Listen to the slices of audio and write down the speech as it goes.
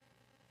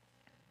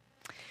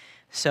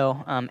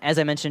As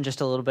I mentioned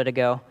just a little bit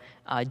ago,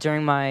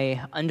 during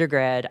my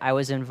undergrad, I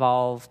was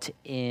involved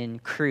in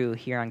Cru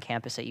here on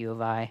campus at U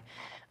of I.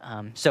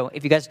 So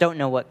if you guys don't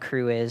know what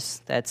Cru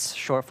is, that's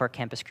short for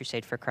Campus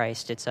Crusade for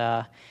Christ. It's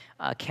a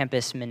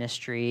campus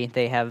ministry.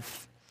 They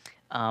have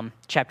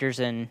chapters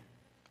in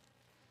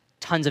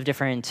tons of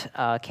different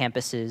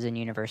campuses and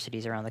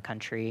universities around the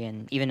country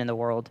and even in the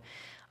world.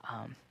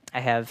 I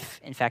have,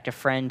 in fact, a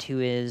friend who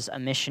is a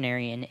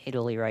missionary in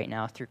Italy right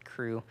now through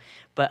Cru.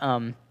 But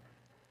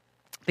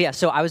yeah,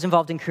 so I was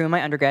involved in Cru in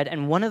my undergrad,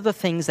 and one of the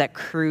things that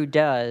Cru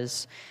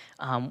does,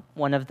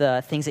 one of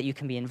the things that you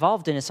can be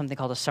involved in is something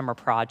called a summer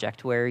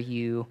project, where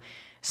you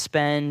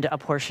spend a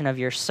portion of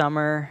your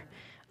summer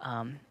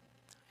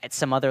at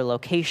some other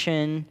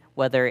location,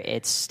 whether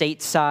it's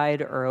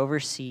stateside or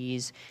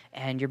overseas,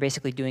 and you're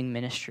basically doing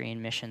ministry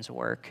and missions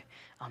work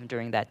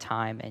during that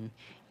time. And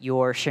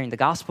you're sharing the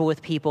gospel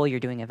with people, you're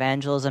doing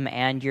evangelism,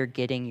 and you're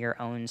getting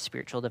your own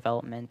spiritual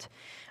development.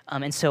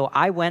 And so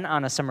I went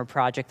on a summer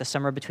project the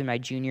summer between my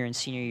junior and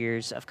senior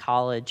years of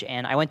college,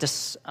 and I went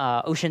to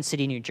Ocean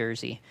City, New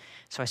Jersey.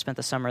 So I spent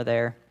the summer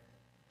there.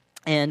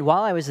 And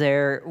while I was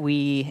there,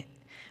 we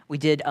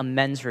did a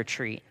men's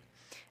retreat.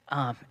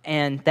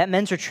 And that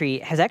men's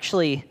retreat has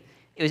actually,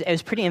 it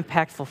was pretty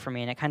impactful for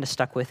me, and it kind of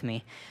stuck with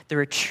me. The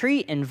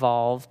retreat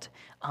involved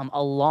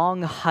a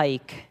long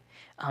hike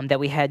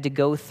that we had to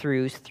go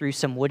through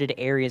some wooded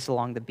areas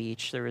along the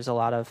beach. There was a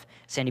lot of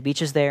sandy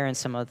beaches there, and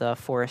some of the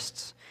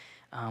forests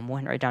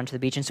went right down to the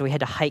beach, and so we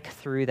had to hike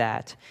through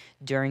that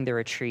during the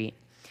retreat.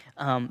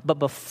 But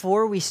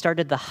before we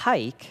started the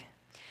hike,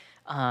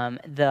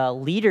 the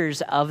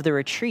leaders of the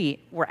retreat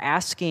were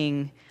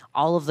asking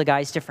all of the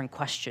guys different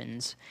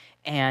questions,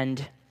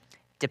 and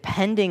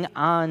depending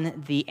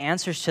on the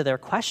answers to their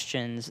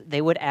questions,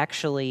 they would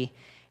actually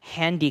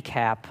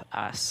handicap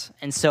us.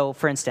 And so,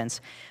 for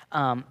instance,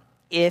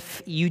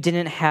 if you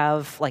didn't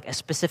have like a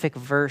specific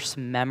verse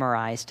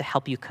memorized to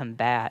help you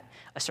combat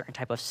a certain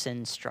type of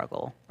sin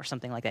struggle or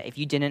something like that, if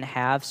you didn't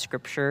have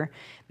scripture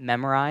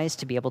memorized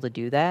to be able to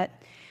do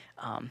that,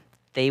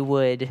 they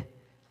would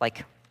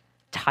like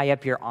tie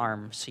up your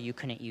arm so you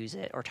couldn't use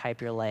it, or tie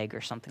up your leg or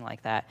something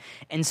like that.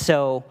 And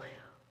so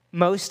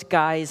most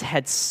guys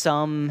had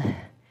some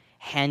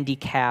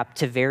handicap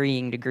to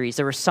varying degrees.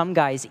 There were some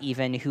guys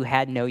even who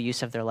had no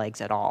use of their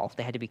legs at all.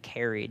 They had to be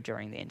carried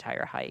during the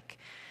entire hike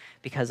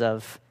because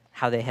of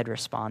how they had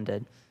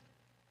responded.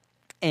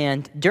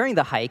 And during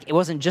the hike, it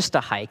wasn't just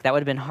a hike. That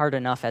would have been hard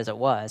enough as it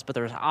was, but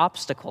there was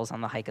obstacles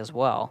on the hike as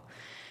well.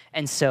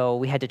 And so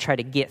we had to try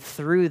to get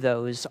through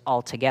those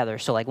all together.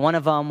 So like one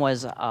of them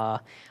was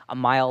a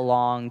mile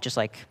long, just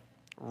like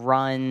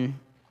run.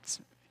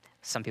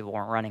 Some people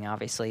weren't running,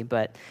 obviously,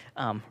 but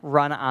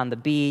run on the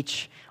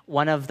beach.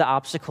 One of the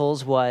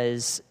obstacles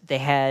was they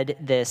had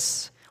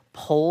this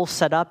pole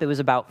set up. It was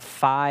about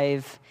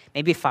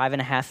maybe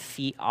 5.5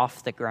 feet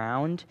off the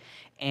ground,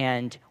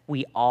 and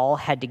we all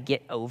had to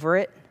get over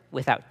it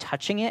without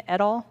touching it at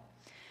all.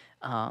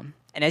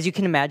 And as you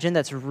can imagine,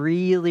 that's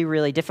really,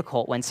 really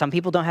difficult when some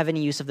people don't have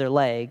any use of their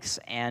legs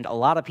and a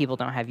lot of people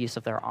don't have use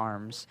of their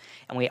arms,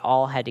 and we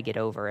all had to get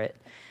over it.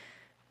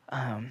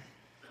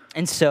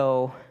 And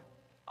so,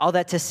 all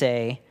that to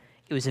say,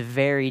 it was a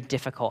very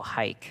difficult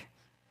hike.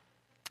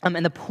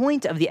 And the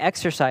point of the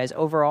exercise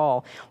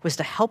overall was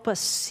to help us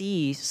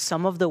see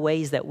some of the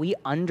ways that we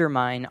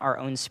undermine our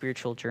own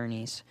spiritual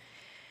journeys.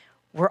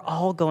 We're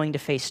all going to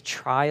face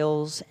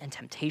trials and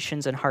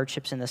temptations and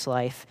hardships in this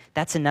life.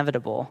 That's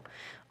inevitable.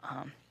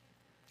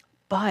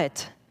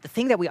 But the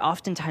thing that we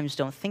oftentimes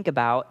don't think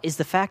about is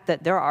the fact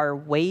that there are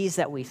ways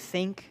that we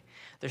think,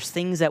 there's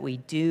things that we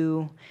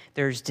do,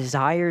 there's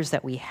desires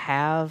that we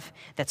have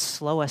that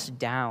slow us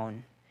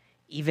down,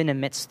 even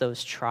amidst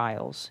those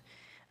trials.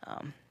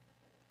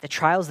 The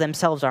trials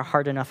themselves are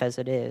hard enough as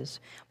it is,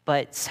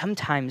 but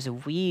sometimes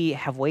we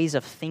have ways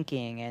of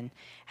thinking and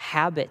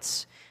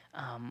habits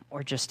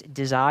or just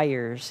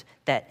desires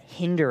that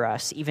hinder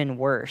us even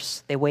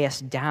worse. They weigh us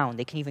down.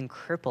 They can even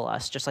cripple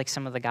us, just like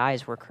some of the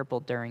guys were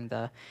crippled during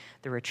the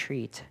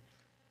retreat.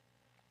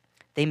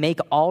 They make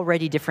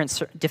already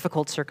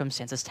difficult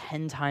circumstances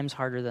 10 times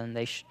harder than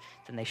they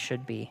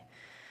should be.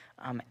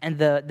 And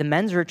the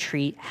men's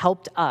retreat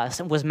helped us,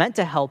 and was meant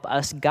to help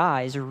us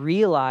guys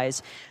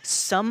realize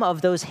some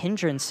of those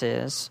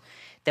hindrances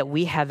that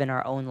we have in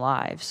our own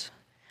lives,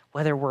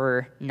 whether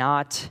we're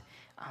not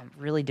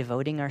really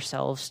devoting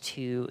ourselves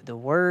to the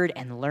Word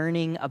and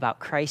learning about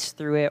Christ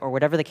through it, or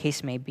whatever the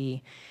case may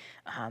be.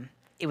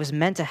 It was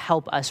meant to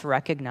help us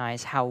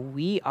recognize how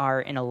we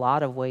are, in a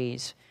lot of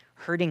ways,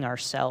 hurting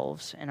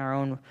ourselves in our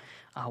own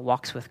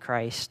walks with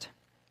Christ.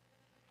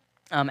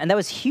 And that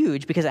was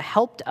huge because it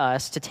helped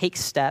us to take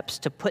steps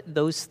to put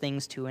those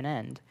things to an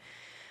end.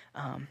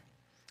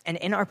 And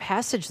in our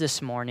passage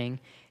this morning,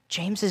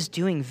 James is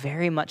doing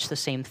very much the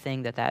same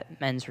thing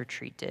that men's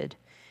retreat did.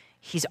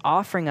 He's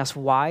offering us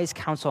wise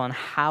counsel on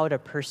how to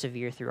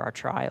persevere through our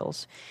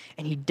trials.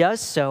 And he does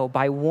so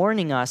by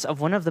warning us of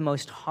one of the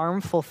most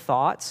harmful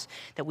thoughts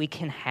that we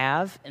can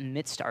have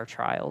amidst our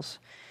trials.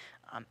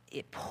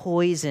 it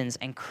poisons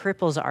and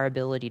cripples our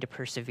ability to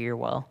persevere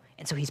well.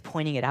 And so he's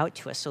pointing it out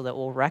to us so that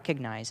we'll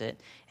recognize it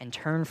and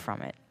turn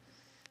from it.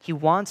 He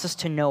wants us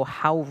to know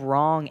how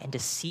wrong and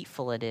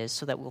deceitful it is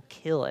so that we'll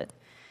kill it.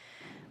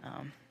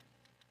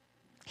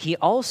 He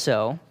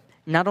also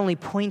not only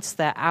points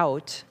that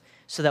out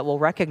so that we'll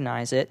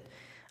recognize it,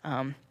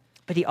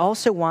 but he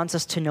also wants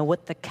us to know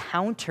what the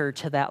counter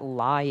to that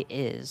lie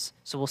is.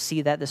 So we'll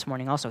see that this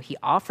morning also. He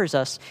offers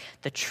us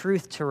the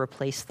truth to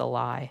replace the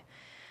lie.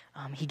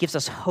 He gives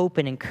us hope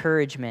and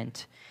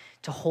encouragement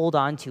to hold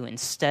on to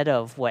instead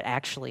of what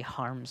actually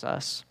harms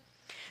us.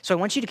 So I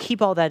want you to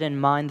keep all that in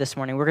mind this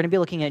morning. We're going to be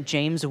looking at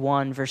James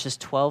 1, verses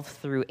 12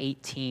 through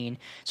 18.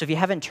 So if you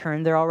haven't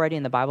turned there already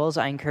in the Bibles,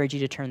 I encourage you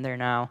to turn there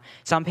now.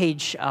 It's on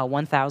page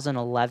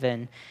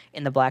 1011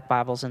 in the black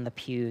Bibles in the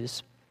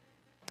pews.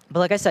 But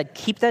like I said,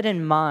 keep that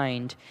in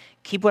mind.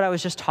 Keep what I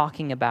was just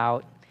talking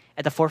about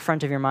at the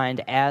forefront of your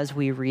mind as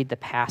we read the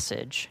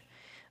passage.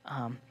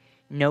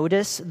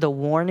 Notice the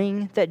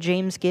warning that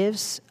James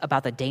gives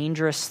about the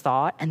dangerous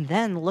thought, and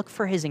then look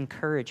for his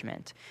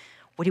encouragement,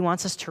 what he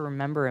wants us to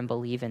remember and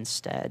believe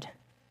instead.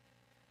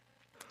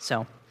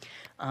 So,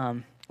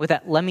 with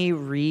that, let me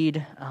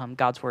read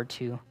God's word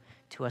to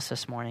us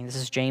this morning. This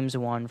is James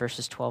 1,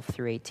 verses 12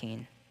 through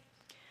 18.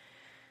 It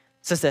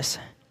says this: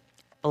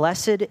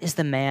 "Blessed is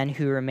the man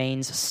who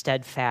remains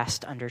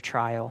steadfast under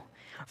trial,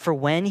 for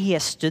when he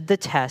has stood the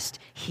test,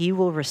 he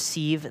will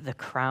receive the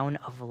crown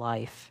of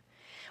life,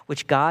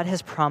 which God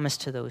has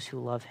promised to those who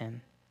love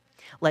him.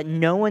 Let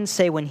no one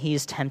say when he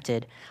is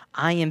tempted,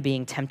 'I am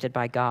being tempted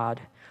by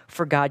God,'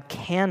 for God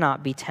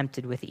cannot be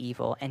tempted with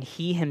evil, and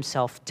he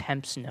himself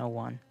tempts no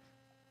one.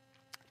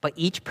 But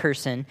each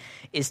person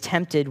is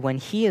tempted when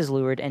he is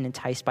lured and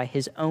enticed by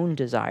his own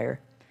desire.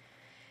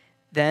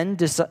 Then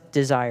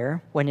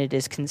desire, when it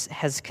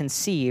has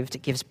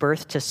conceived, gives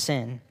birth to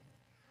sin.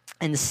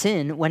 And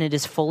sin, when it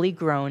is fully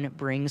grown,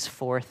 brings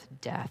forth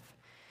death.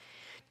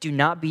 Do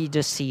not be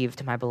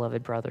deceived, my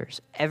beloved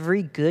brothers.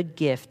 Every good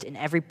gift and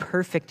every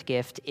perfect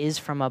gift is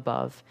from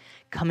above,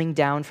 coming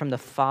down from the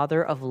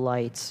Father of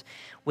lights,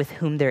 with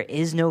whom there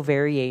is no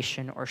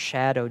variation or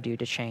shadow due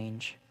to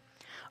change.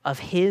 Of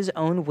his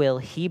own will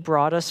he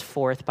brought us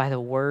forth by the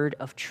word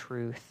of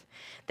truth,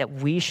 that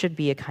we should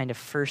be a kind of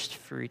first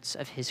fruits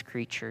of his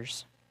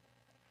creatures."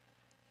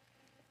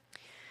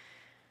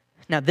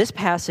 Now, this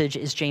passage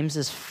is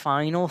James's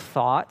final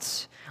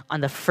thoughts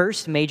on the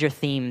first major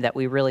theme that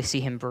we really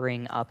see him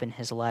bring up in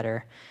his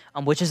letter,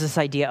 which is this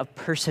idea of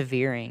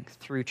persevering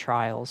through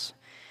trials.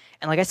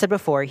 And like I said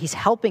before, he's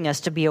helping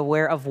us to be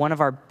aware of one of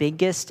our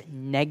biggest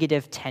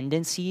negative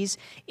tendencies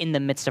in the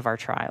midst of our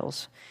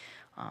trials.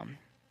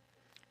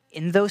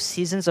 In those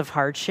seasons of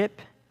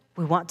hardship,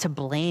 we want to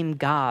blame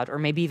God or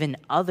maybe even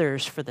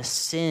others for the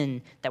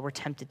sin that we're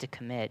tempted to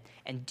commit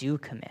and do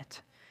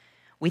commit.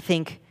 We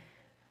think,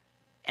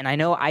 and I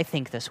know I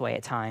think this way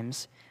at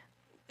times,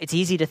 it's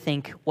easy to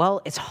think,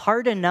 well, it's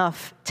hard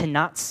enough to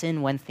not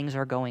sin when things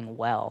are going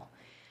well.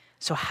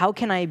 So how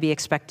can I be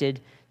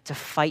expected to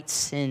fight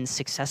sin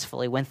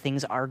successfully when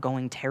things are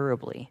going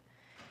terribly?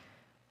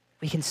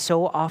 We can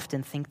so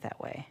often think that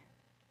way.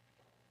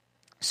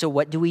 So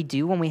what do we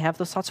do when we have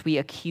those thoughts? We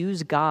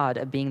accuse God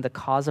of being the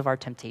cause of our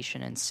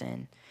temptation and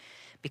sin.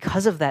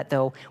 Because of that,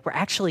 though, we're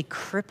actually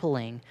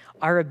crippling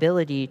our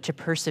ability to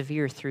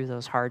persevere through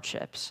those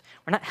hardships.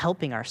 We're not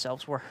helping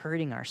ourselves, we're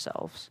hurting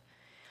ourselves.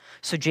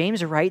 So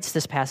James writes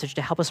this passage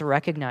to help us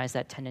recognize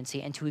that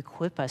tendency and to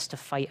equip us to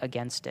fight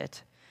against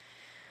it.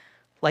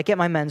 Like at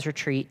my men's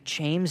retreat,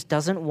 James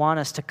doesn't want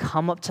us to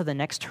come up to the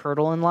next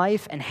hurdle in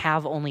life and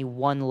have only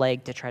one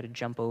leg to try to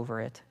jump over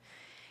it.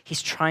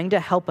 He's trying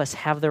to help us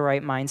have the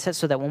right mindset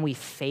so that when we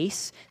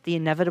face the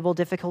inevitable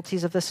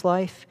difficulties of this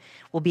life,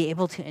 we'll be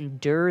able to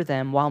endure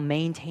them while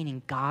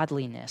maintaining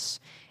godliness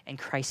and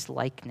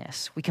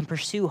Christ-likeness. We can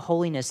pursue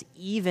holiness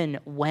even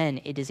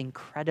when it is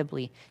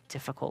incredibly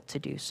difficult to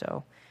do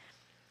so.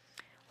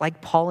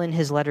 Like Paul in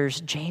his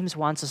letters, James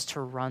wants us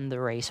to run the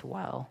race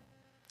well.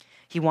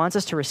 He wants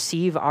us to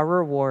receive our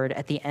reward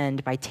at the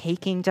end by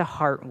taking to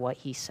heart what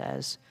he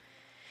says.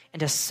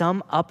 And to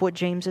sum up what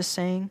James is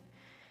saying,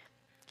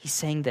 he's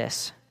saying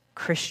this: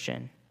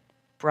 Christian,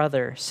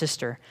 brother,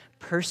 sister,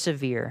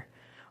 persevere,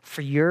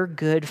 for your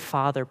good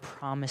Father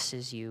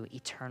promises you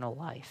eternal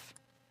life.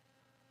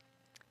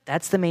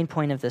 That's the main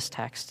point of this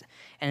text,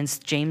 and it's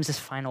James's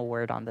final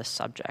word on this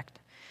subject.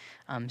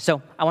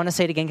 So I want to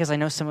say it again because I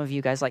know some of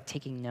you guys like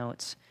taking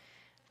notes.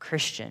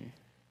 Christian,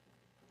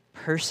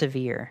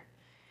 persevere,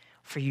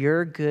 for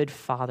your good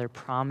Father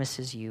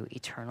promises you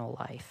eternal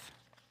life.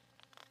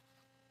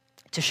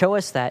 To show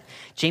us that,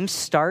 James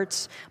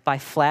starts by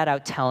flat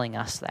out telling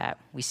us that.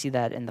 We see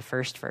that in the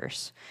first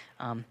verse.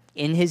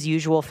 In his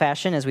usual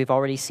fashion, as we've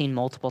already seen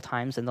multiple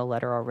times in the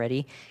letter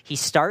already, he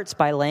starts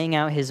by laying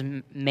out his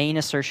main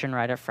assertion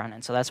right up front,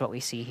 and so that's what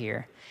we see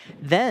here.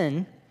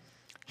 Then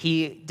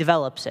he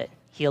develops it,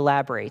 he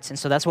elaborates, and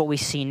so that's what we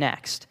see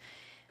next.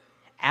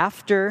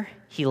 After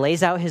he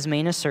lays out his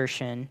main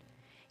assertion,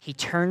 he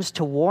turns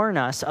to warn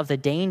us of the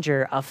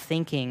danger of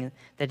thinking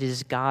that it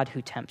is God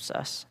who tempts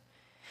us.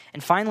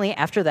 And finally,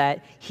 after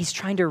that, he's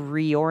trying to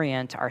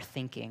reorient our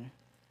thinking.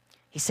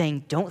 He's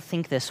saying, don't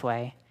think this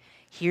way.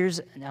 Here's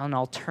an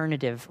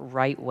alternative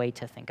right way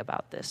to think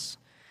about this.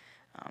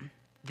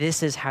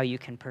 This is how you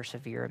can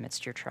persevere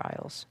amidst your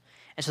trials.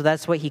 And so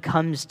that's what he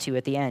comes to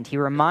at the end. He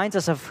reminds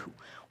us of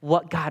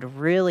what God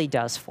really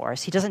does for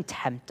us. He doesn't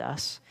tempt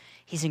us.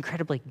 He's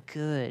incredibly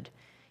good.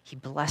 He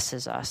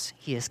blesses us.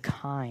 He is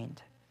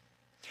kind.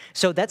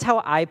 So that's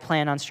how I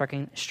plan on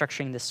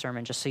structuring this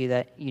sermon, just so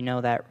that you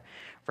know that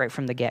right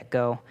from the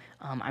get-go.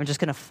 I'm just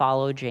going to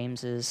follow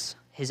James's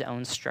his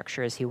own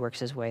structure as he works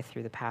his way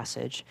through the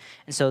passage.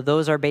 And so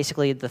those are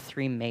basically the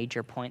three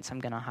major points I'm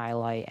going to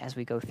highlight as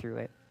we go through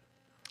it.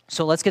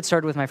 So let's get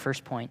started with my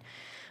first point.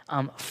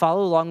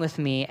 Follow along with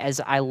me as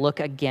I look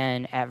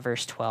again at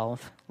verse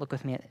 12. Look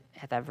with me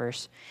at that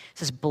verse. It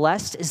says,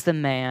 "Blessed is the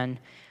man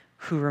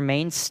who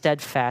remains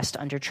steadfast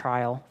under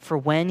trial, for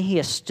when he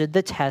has stood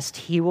the test,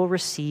 he will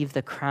receive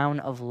the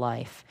crown of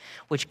life,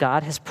 which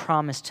God has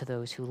promised to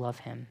those who love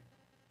him."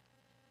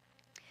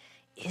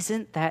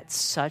 Isn't that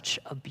such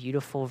a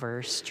beautiful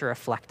verse to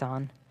reflect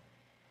on?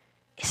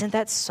 Isn't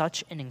that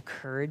such an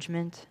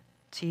encouragement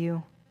to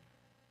you?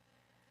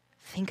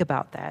 Think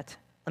about that.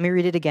 Let me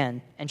read it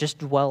again and just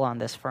dwell on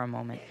this for a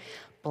moment.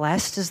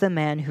 "Blessed is the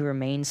man who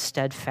remains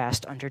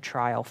steadfast under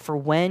trial, for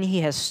when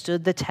he has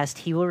stood the test,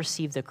 he will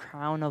receive the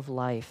crown of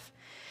life,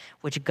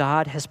 which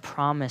God has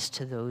promised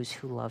to those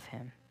who love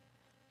him."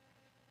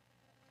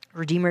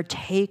 Redeemer,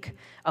 take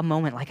a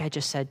moment, like I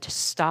just said, to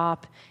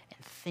stop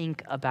and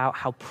think about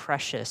how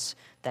precious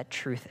that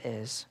truth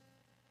is.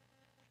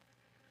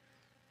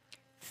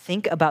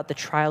 Think about the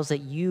trials that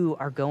you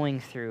are going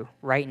through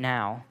right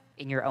now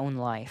in your own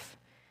life.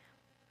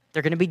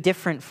 They're going to be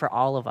different for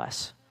all of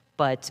us,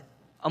 but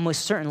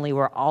almost certainly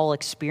we're all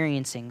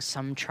experiencing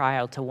some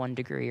trial to one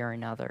degree or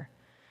another.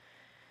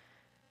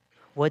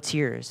 What's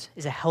yours?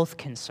 Is it health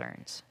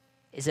concerns?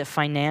 Is it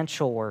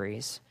financial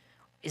worries?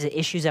 Is it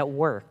issues at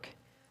work?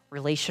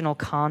 Relational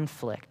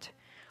conflict?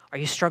 Are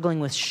you struggling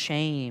with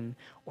shame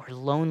or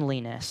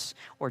loneliness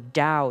or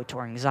doubt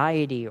or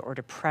anxiety or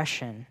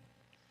depression?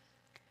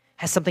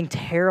 Has something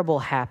terrible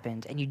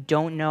happened and you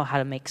don't know how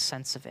to make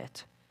sense of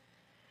it?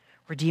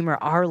 Redeemer,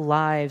 our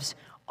lives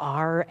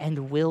are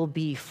and will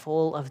be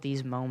full of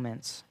these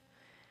moments.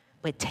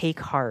 But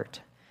take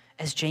heart.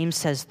 As James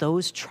says,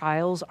 those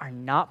trials are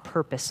not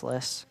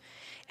purposeless,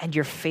 and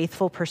your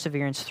faithful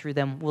perseverance through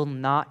them will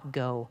not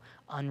go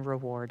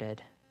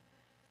unrewarded.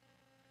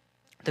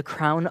 The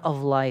crown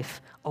of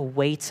life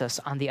awaits us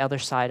on the other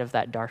side of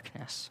that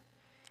darkness.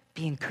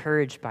 Be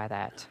encouraged by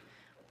that.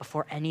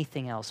 Before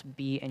anything else,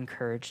 be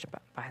encouraged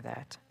by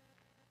that.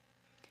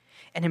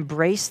 And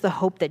embrace the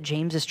hope that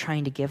James is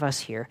trying to give us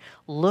here.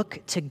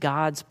 Look to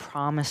God's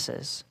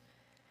promises.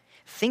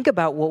 Think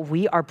about what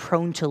we are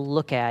prone to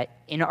look at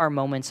in our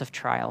moments of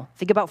trial.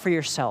 Think about for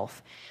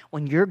yourself.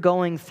 When you're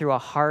going through a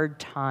hard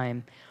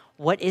time,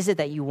 what is it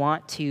that you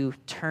want to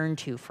turn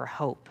to for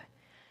hope?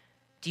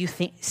 Do you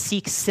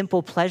seek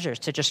simple pleasures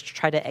to just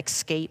try to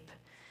escape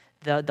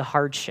the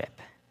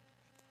hardship?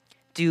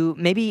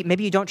 Maybe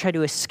you don't try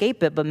to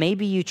escape it, but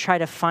maybe you try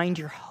to find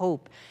your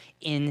hope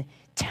in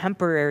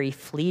temporary,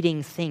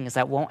 fleeting things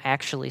that won't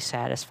actually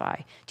satisfy?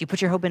 Do you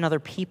put your hope in other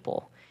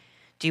people?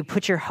 Do you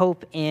put your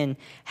hope in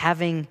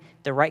having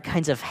the right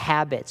kinds of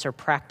habits or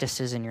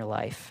practices in your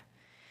life?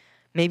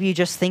 Maybe you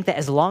just think that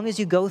as long as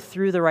you go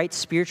through the right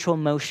spiritual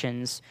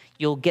motions,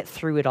 you'll get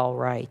through it all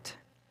right.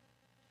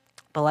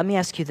 But let me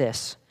ask you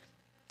this.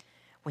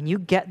 When you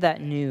get that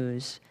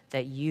news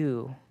that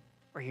you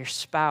or your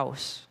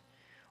spouse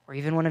or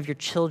even one of your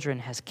children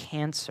has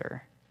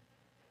cancer,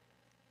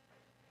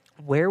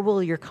 where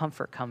will your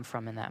comfort come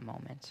from in that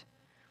moment?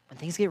 When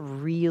things get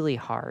really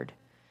hard,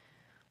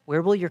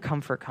 where will your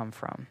comfort come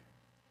from?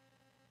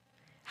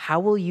 How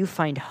will you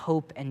find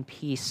hope and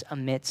peace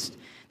amidst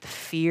the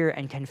fear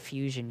and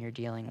confusion you're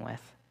dealing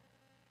with?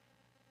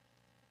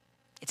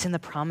 It's in the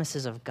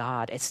promises of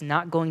God. It's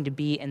not going to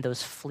be in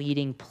those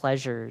fleeting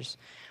pleasures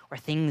or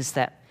things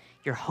that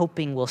you're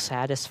hoping will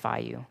satisfy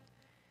you.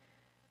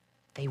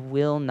 They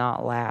will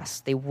not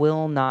last. They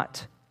will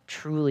not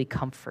truly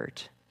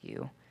comfort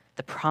you.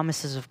 The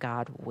promises of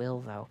God will,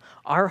 though.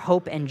 Our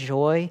hope and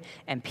joy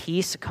and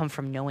peace come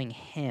from knowing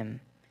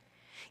him.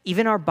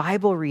 Even our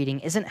Bible reading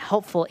isn't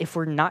helpful if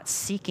we're not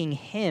seeking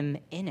him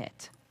in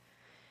it.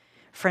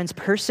 Friends,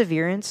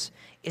 perseverance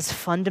is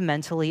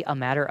fundamentally a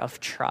matter of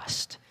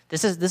trust.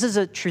 This is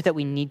a truth that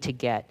we need to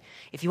get.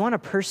 If you want to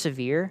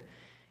persevere,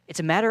 it's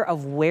a matter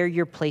of where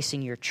you're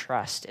placing your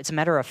trust. It's a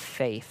matter of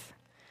faith.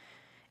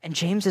 And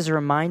James is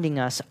reminding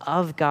us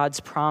of God's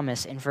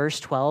promise in verse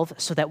 12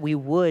 so that we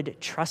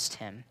would trust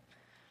him.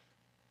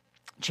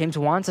 James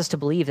wants us to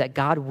believe that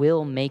God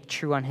will make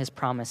true on his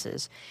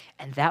promises,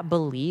 and that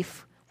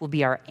belief will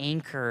be our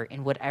anchor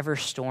in whatever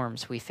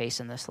storms we face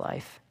in this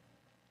life.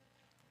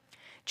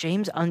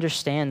 James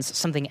understands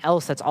something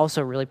else that's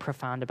also really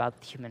profound about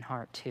the human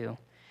heart, too.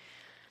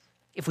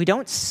 If we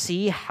don't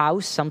see how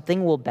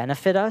something will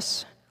benefit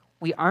us,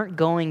 we aren't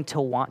going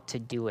to want to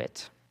do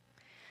it.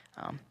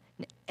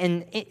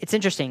 And it's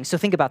interesting. So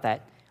think about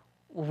that.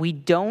 we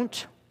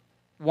don't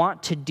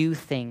want to do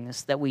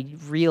things that we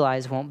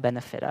realize won't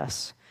benefit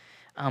us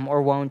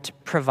or won't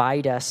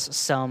provide us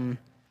some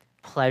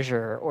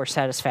pleasure or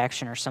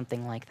satisfaction or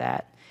something like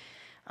that.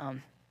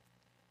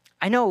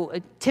 I know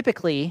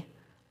typically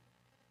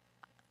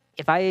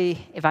if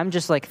I'm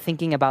just like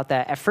thinking about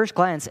that, at first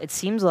glance, it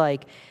seems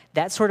like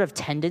that sort of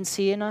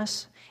tendency in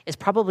us is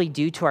probably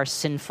due to our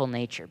sinful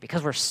nature.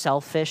 Because we're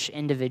selfish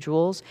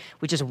individuals,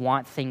 we just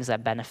want things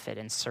that benefit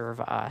and serve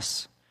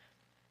us.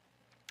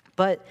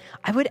 But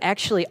I would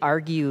actually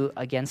argue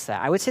against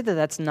that. I would say that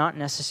that's not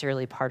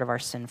necessarily part of our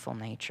sinful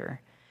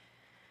nature.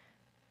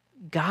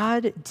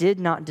 God did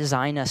not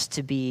design us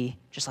to be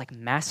just like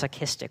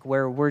masochistic,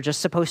 where we're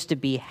just supposed to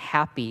be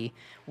happy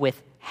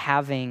with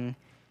having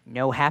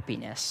no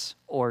happiness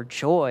or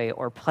joy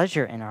or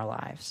pleasure in our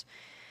lives.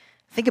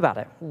 Think about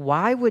it.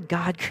 Why would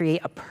God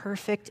create a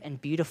perfect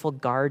and beautiful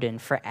garden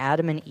for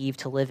Adam and Eve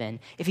to live in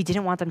if he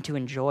didn't want them to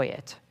enjoy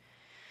it?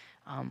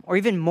 Or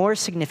even more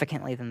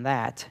significantly than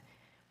that,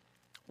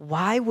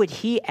 why would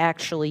he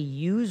actually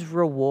use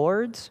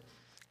rewards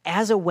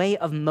as a way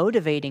of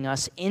motivating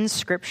us in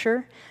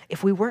Scripture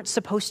if we weren't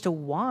supposed to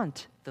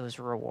want those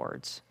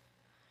rewards?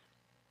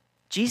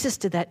 Jesus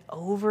did that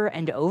over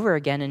and over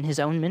again in his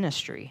own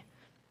ministry.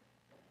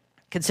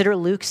 Consider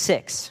Luke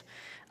 6.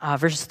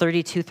 Verses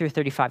 32 through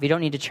 35. You don't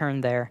need to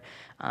turn there.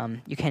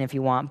 You can if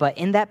you want. But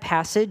in that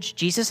passage,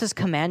 Jesus is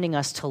commanding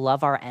us to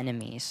love our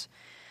enemies.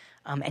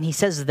 And he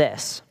says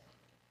this,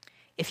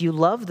 "If you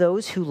love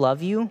those who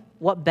love you,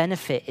 what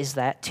benefit is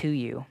that to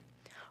you?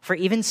 For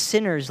even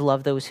sinners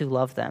love those who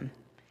love them.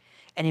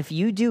 And if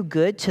you do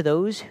good to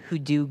those who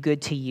do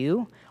good to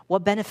you,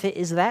 what benefit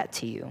is that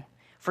to you?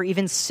 For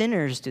even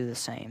sinners do the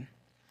same.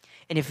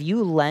 And if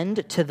you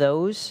lend to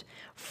those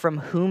from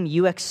whom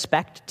you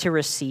expect to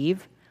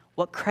receive,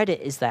 what credit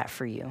is that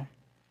for you?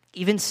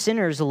 Even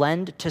sinners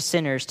lend to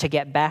sinners to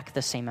get back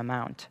the same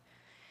amount.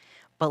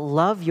 But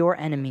love your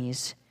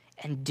enemies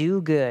and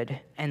do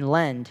good and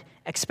lend,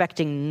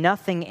 expecting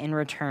nothing in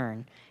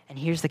return." And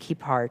here's the key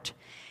part.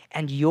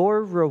 "And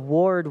your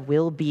reward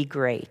will be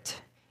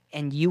great,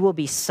 and you will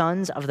be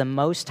sons of the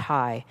Most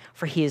High,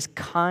 for he is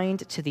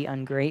kind to the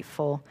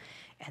ungrateful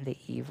and the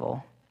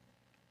evil."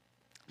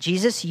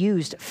 Jesus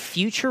used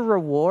future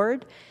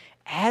reward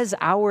as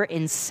our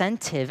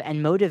incentive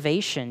and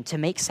motivation to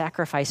make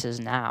sacrifices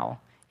now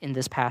in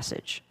this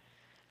passage.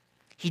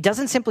 He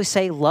doesn't simply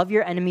say, love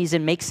your enemies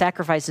and make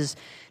sacrifices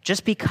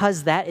just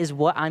because that is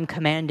what I'm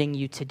commanding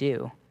you to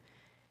do.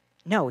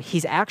 No,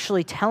 he's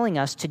actually telling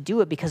us to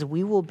do it because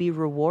we will be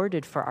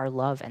rewarded for our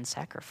love and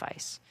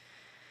sacrifice.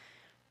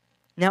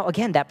 Now,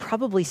 again, that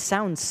probably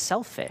sounds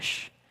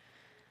selfish,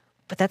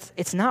 but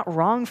it's not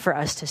wrong for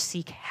us to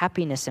seek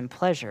happiness and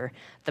pleasure.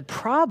 The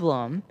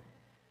problem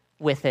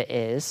with it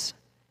is,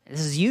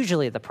 this is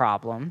usually the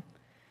problem,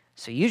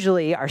 so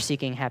usually our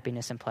seeking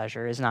happiness and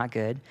pleasure is not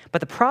good, but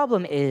the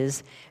problem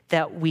is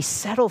that we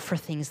settle for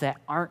things that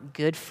aren't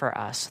good for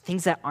us,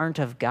 things that aren't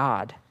of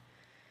God.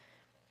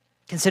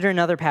 Consider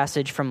another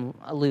passage from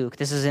Luke.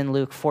 This is in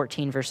Luke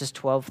 14, verses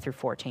 12 through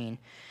 14.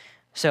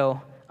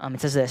 So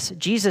it says this,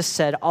 "Jesus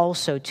said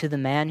also to the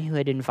man who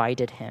had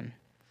invited him,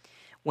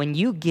 'When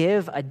you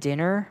give a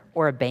dinner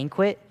or a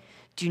banquet,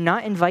 do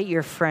not invite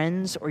your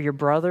friends or your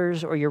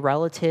brothers or your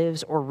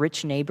relatives or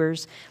rich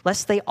neighbors,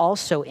 lest they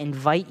also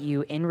invite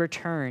you in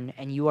return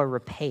and you are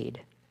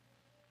repaid.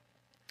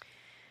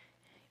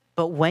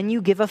 But when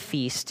you give a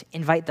feast,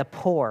 invite the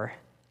poor,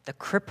 the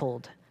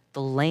crippled,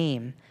 the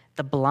lame,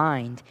 the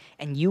blind,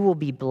 and you will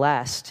be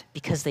blessed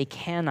because they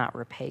cannot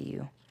repay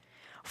you.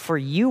 For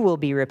you will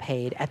be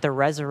repaid at the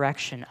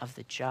resurrection of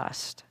the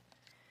just.'"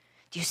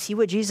 Do you see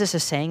what Jesus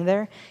is saying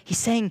there? He's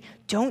saying,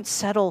 don't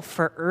settle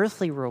for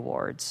earthly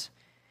rewards.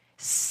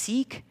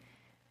 Seek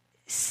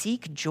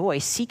joy,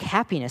 seek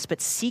happiness,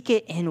 but seek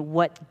it in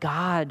what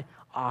God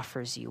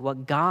offers you,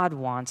 what God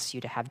wants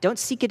you to have. Don't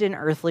seek it in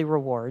earthly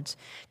rewards.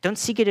 Don't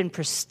seek it in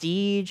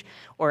prestige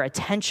or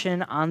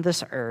attention on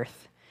this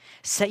earth.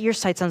 Set your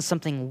sights on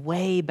something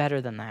way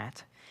better than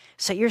that.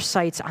 Set your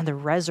sights on the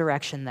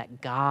resurrection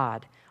that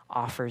God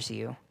offers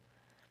you.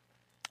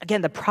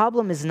 Again, the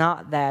problem is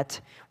not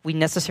that we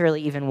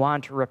necessarily even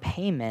want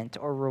repayment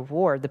or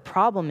reward. The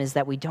problem is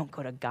that we don't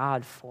go to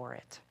God for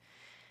it.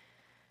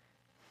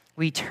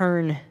 We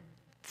turn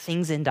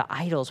things into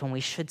idols when we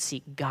should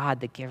seek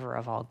God, the giver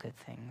of all good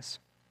things.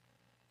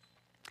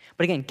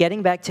 But again,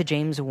 getting back to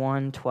James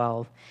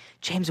 1:12,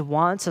 James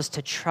wants us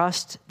to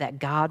trust that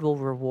God will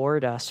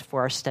reward us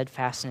for our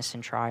steadfastness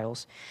in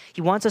trials.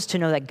 He wants us to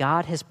know that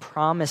God has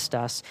promised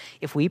us,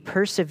 if we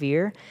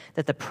persevere,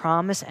 that the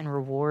promise and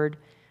reward,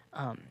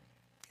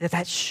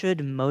 that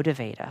should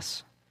motivate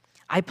us.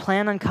 I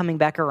plan on coming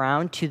back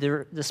around to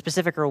the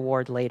specific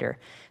reward later,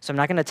 so I'm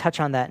not going to touch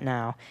on that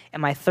now.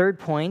 And my third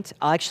point,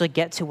 I'll actually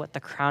get to what the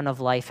crown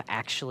of life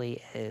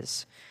actually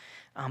is.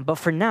 But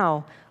for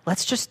now,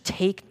 let's just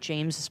take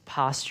James's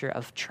posture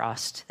of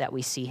trust that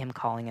we see him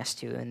calling us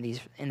to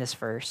in this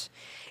verse.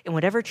 In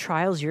whatever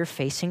trials you're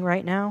facing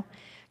right now,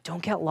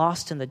 don't get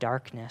lost in the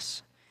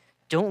darkness.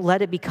 Don't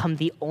let it become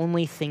the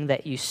only thing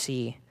that you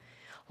see.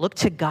 Look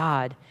to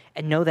God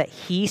and know that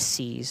he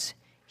sees,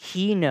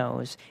 he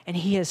knows, and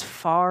he has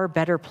far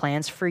better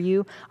plans for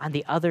you on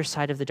the other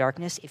side of the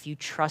darkness if you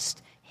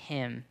trust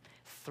him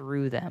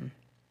through them.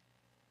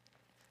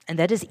 And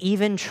that is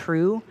even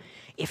true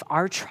if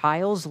our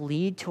trials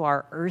lead to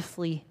our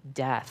earthly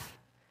death.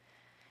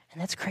 And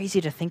that's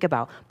crazy to think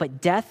about,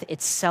 but death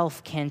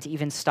itself can't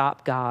even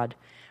stop God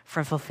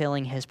from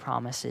fulfilling his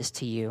promises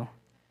to you.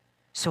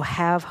 So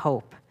have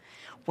hope.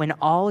 When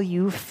all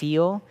you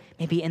feel,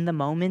 maybe in the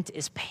moment,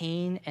 is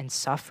pain and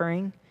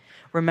suffering,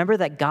 remember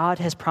that God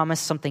has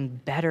promised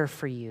something better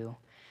for you.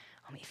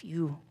 If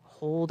you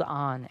hold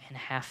on and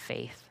have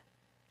faith,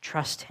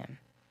 trust him.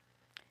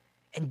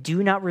 And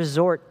do not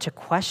resort to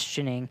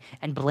questioning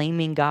and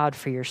blaming God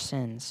for your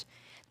sins.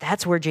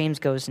 That's where James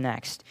goes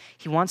next.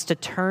 He wants to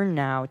turn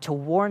now to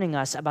warning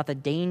us about the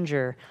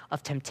danger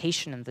of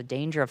temptation and the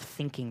danger of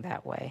thinking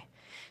that way.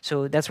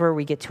 So that's where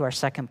we get to our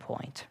second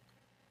point.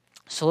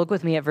 So look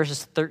with me at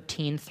verses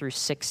 13 through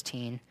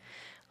 16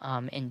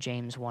 in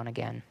James 1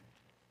 again.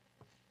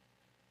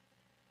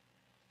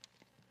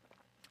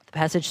 The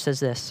passage says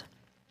this: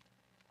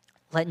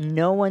 "Let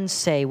no one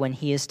say when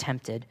he is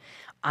tempted,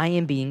 'I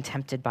am being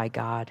tempted by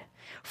God.'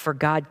 For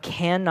God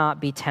cannot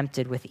be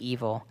tempted with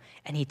evil,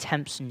 and he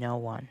tempts no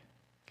one.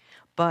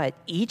 But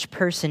each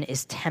person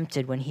is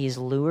tempted when he is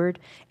lured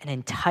and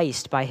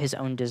enticed by his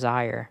own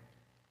desire.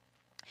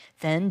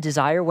 Then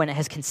desire, when it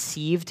has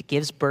conceived,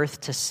 gives birth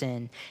to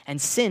sin,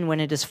 and sin, when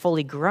it is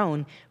fully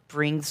grown,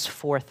 brings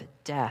forth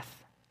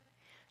death.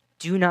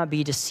 Do not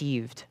be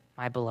deceived,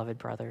 my beloved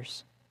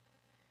brothers."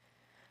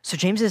 So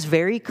James is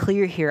very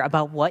clear here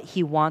about what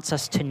he wants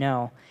us to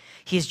know.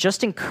 He's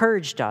just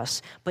encouraged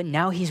us, but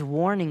now he's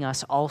warning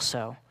us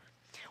also.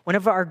 One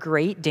of our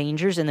great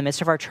dangers in the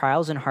midst of our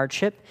trials and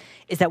hardship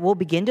is that we'll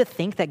begin to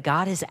think that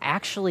God is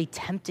actually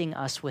tempting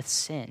us with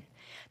sin,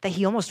 that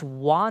he almost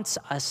wants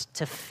us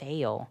to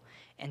fail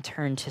and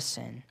turn to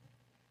sin.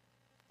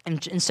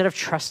 And instead of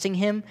trusting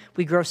him,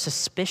 we grow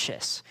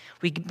suspicious.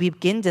 We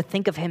begin to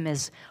think of him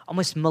as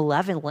almost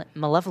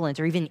malevolent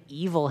or even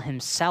evil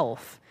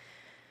himself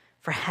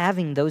for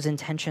having those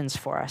intentions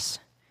for us.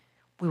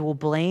 We will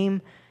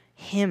blame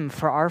him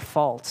for our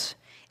faults.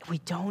 We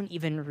don't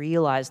even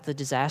realize the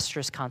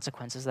disastrous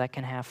consequences that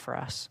can have for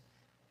us.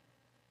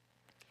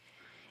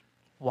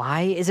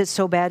 Why is it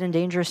so bad and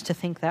dangerous to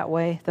think that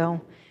way,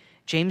 though?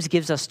 James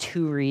gives us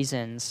two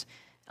reasons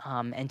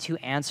and two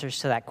answers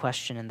to that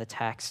question in the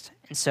text.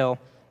 And so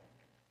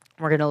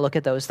we're going to look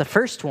at those. The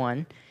first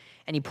one,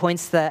 and he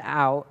points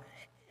out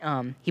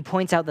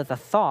that the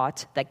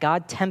thought that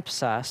God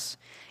tempts us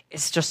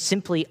is just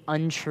simply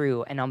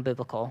untrue and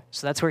unbiblical.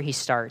 So that's where he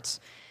starts.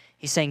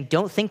 He's saying,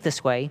 don't think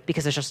this way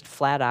because it's just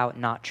flat out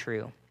not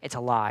true. It's a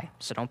lie,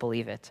 so don't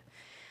believe it.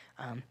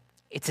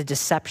 It's a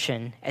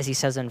deception, as he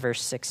says in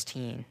verse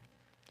 16.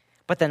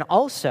 But then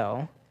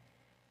also,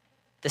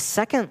 the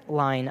second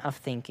line of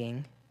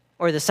thinking,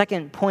 or the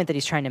second point that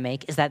he's trying to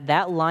make, is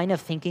that line of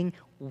thinking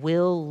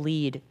will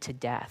lead to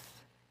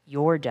death,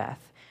 your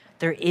death.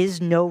 There is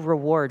no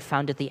reward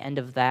found at the end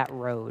of that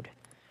road.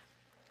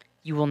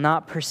 You will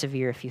not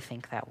persevere if you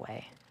think that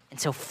way. And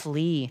so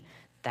flee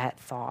that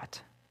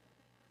thought.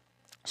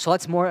 So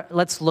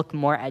let's look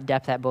more at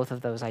depth at both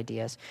of those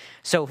ideas.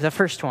 So the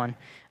first one,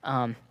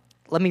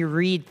 let me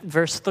read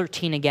verse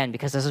 13 again,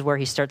 because this is where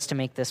he starts to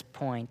make this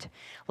point.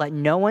 Let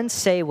no one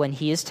say when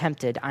he is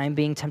tempted, I am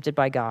being tempted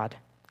by God.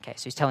 Okay,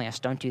 so he's telling us,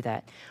 don't do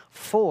that.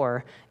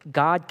 For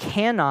God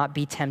cannot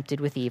be tempted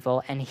with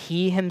evil, and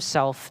he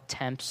himself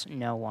tempts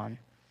no one.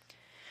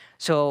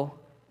 So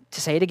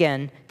to say it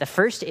again, the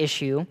first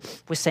issue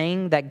with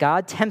saying that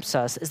God tempts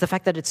us is the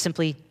fact that it's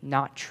simply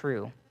not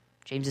true.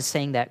 James is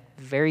saying that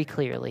very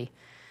clearly.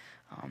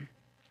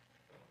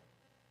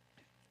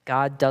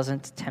 God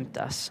doesn't tempt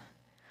us.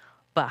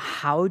 But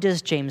how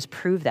does James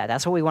prove that?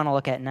 That's what we want to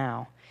look at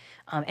now.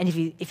 And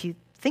if you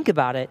think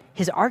about it,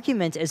 his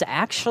argument is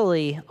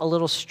actually a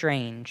little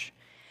strange.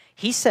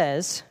 He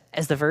says,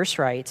 as the verse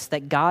writes,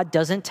 that God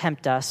doesn't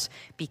tempt us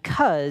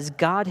because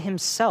God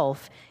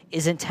himself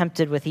isn't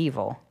tempted with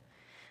evil.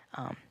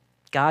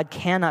 God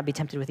cannot be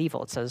tempted with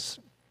evil. It says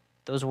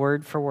those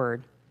word for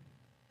word.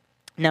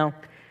 Now,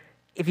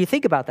 if you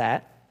think about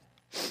that,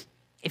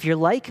 if you're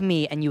like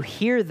me and you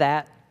hear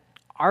that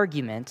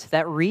argument,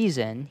 that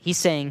reason, he's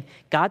saying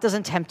God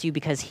doesn't tempt you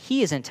because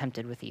he isn't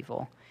tempted with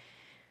evil.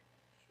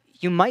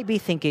 You might be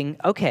thinking,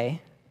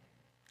 okay,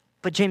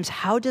 but James,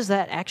 how does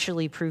that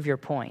actually prove your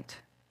point?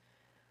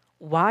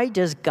 Why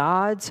does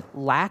God's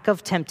lack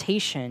of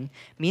temptation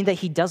mean that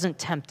he doesn't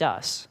tempt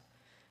us?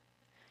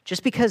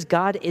 Just because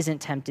God isn't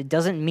tempted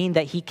doesn't mean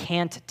that he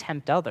can't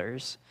tempt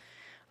others.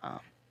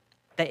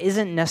 That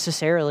isn't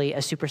necessarily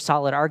a super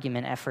solid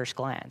argument at first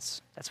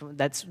glance.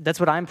 That's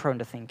what I'm prone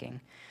to thinking.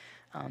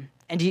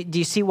 And do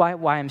you see why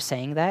I'm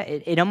saying that?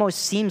 It almost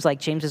seems like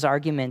James's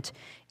argument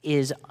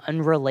is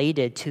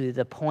unrelated to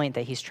the point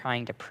that he's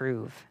trying to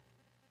prove.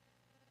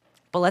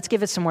 But let's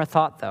give it some more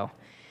thought, though.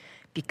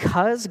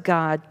 Because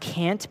God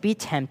can't be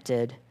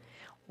tempted,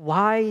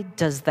 why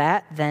does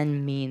that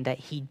then mean that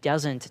he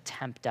doesn't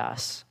tempt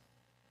us?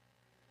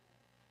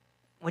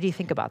 What do you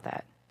think about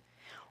that?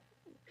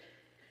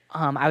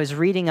 I was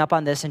reading up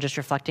on this and just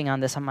reflecting on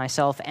this on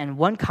myself, and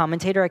one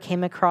commentator I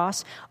came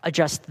across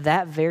addressed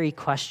that very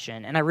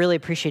question, and I really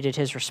appreciated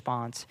his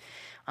response.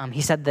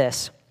 He said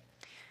this,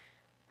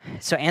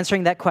 so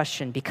answering that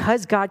question,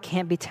 because God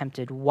can't be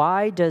tempted,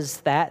 why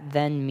does that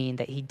then mean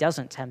that he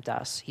doesn't tempt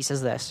us? He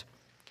says this,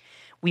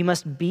 what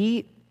must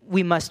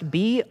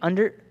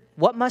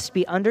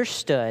be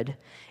understood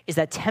is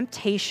that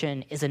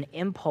temptation is an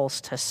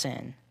impulse to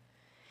sin.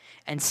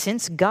 And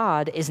since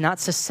God is not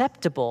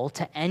susceptible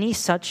to any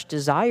such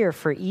desire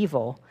for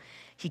evil,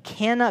 he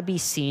cannot be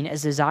seen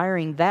as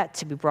desiring that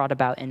to be brought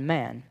about in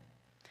man.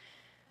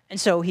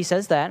 And so he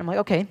says that. I'm like,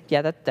 okay,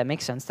 yeah, that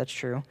makes sense. That's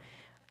true.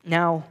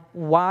 Now,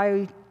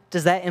 why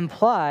does that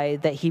imply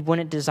that he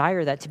wouldn't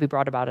desire that to be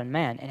brought about in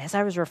man? And as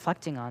I was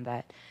reflecting on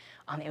that,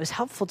 it was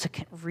helpful to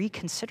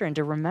reconsider and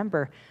to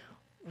remember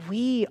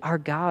we are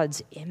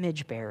God's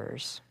image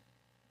bearers.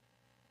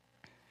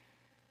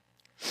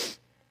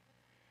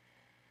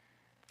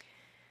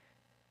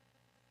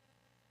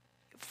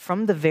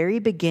 From the very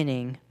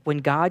beginning, when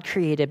God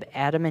created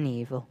Adam and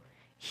Eve,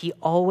 he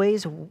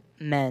always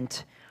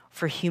meant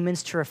for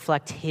humans to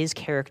reflect his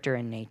character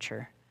and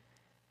nature.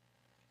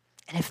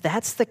 And if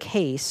that's the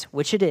case,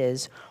 which it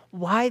is,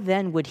 why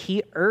then would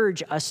he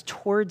urge us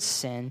towards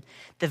sin,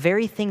 the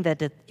very thing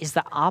that is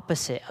the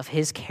opposite of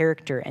his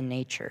character and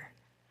nature?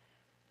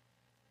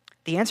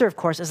 The answer, of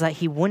course, is that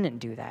he wouldn't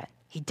do that.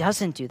 He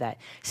doesn't do that.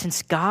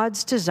 Since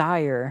God's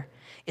desire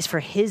is for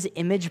his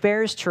image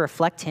bearers to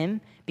reflect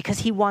him, because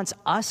he wants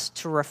us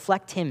to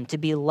reflect him, to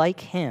be like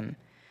him,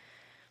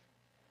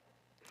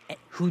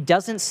 who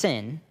doesn't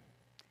sin,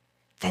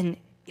 then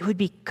it would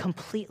be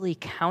completely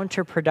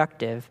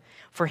counterproductive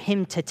for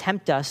him to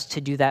tempt us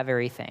to do that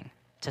very thing,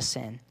 to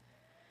sin.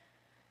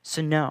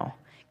 So no,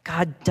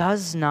 God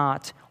does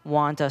not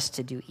want us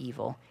to do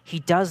evil. He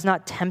does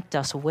not tempt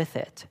us with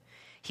it.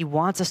 He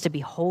wants us to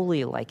be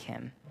holy like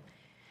him.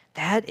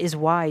 That is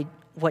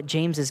what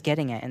James is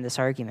getting at in this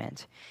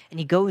argument. And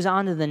he goes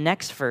on to the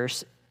next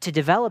verse to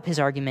develop his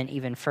argument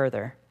even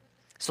further.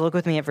 So look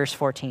with me at verse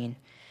 14.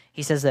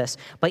 He says this,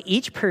 but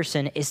each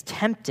person is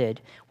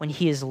tempted when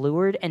he is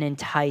lured and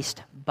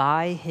enticed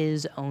by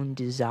his own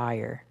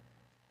desire.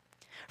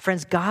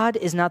 Friends, God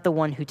is not the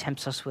one who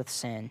tempts us with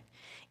sin.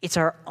 It's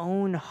our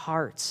own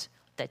hearts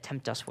that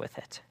tempt us with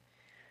it.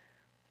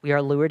 We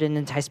are lured and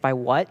enticed by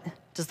what,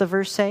 does the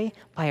verse say?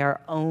 By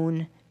our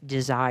own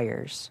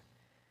desires.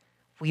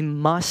 We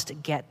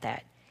must get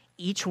that.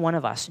 Each one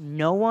of us.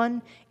 No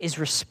one is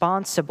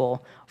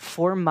responsible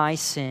for my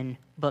sin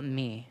but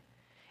me.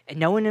 And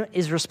no one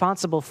is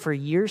responsible for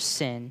your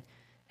sin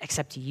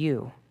except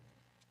you.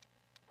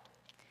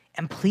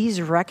 And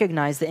please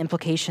recognize the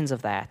implications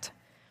of that.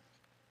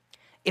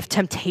 If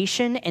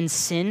temptation and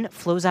sin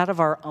flows out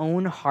of our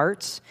own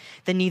hearts,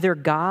 then neither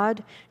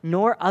God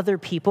nor other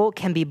people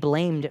can be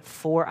blamed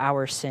for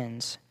our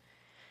sins.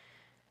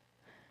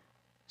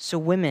 So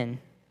women,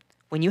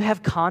 when you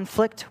have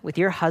conflict with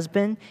your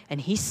husband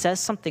and he says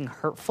something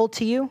hurtful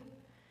to you,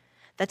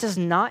 that does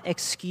not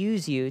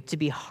excuse you to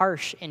be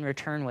harsh in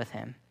return with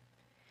him.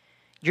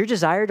 Your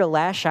desire to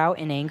lash out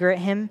in anger at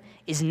him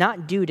is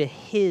not due to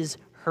his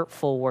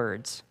hurtful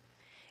words.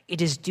 It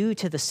is due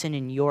to the sin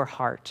in your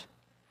heart.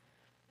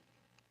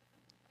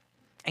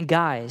 And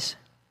guys,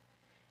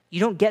 you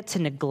don't get to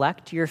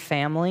neglect your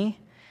family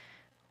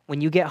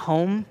when you get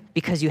home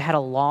because you had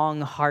a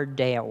long, hard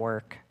day at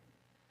work.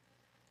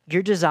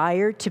 Your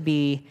desire to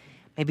be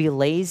maybe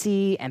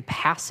lazy and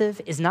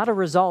passive is not a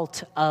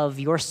result of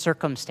your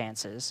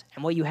circumstances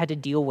and what you had to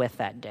deal with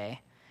that day.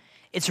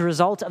 It's a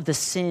result of the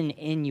sin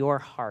in your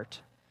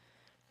heart.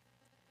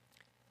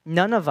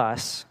 None of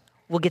us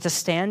will get to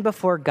stand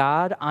before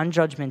God on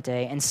Judgment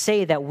Day and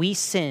say that we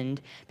sinned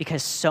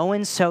because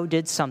so-and-so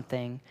did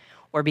something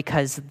or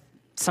because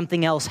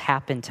something else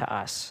happened to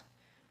us.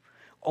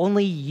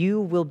 Only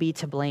you will be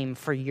to blame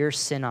for your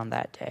sin on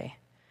that day.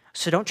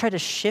 So don't try to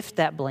shift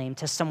that blame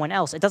to someone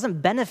else. It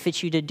doesn't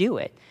benefit you to do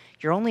it.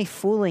 You're only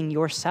fooling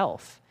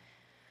yourself.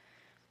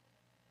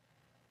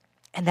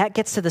 And that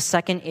gets to the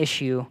second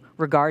issue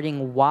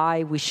regarding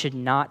why we should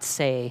not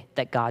say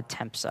that God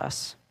tempts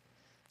us.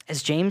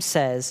 As James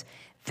says,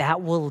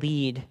 that will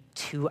lead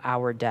to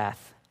our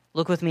death.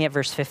 Look with me at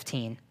verse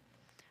 15.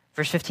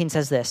 Verse 15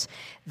 says this,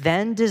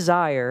 then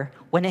desire,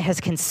 when it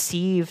has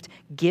conceived,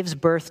 gives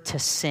birth to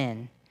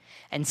sin.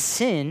 And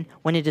sin,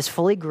 when it is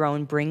fully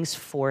grown, brings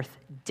forth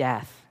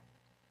death.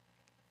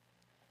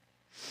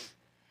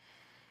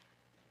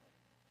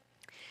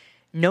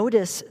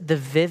 Notice the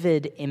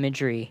vivid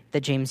imagery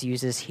that James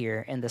uses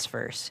here in this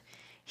verse.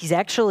 He's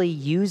actually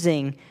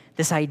using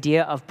this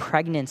idea of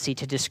pregnancy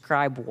to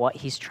describe what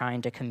he's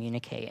trying to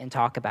communicate and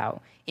talk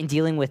about in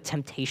dealing with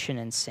temptation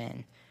and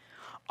sin.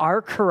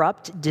 Our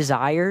corrupt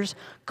desires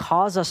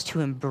cause us to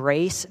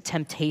embrace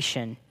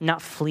temptation,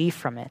 not flee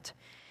from it.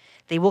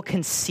 They will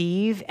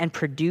conceive and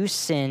produce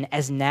sin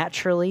as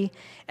naturally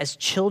as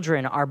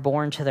children are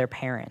born to their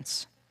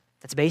parents.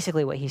 That's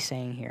basically what he's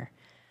saying here.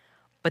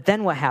 But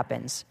then what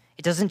happens?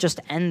 It doesn't just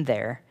end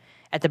there.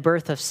 At the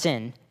birth of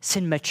sin,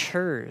 sin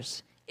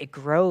matures, it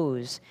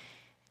grows,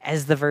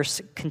 as the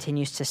verse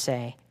continues to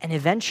say, and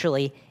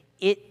eventually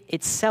it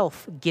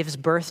itself gives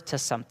birth to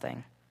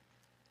something,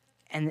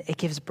 and it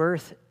gives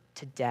birth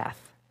to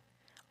death.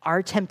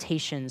 Our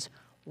temptations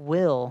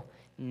will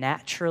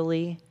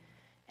naturally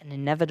and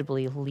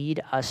inevitably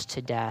lead us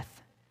to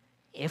death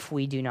if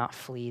we do not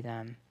flee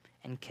them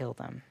and kill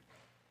them.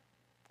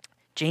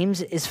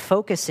 James is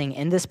focusing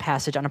in this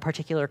passage on a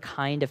particular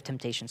kind of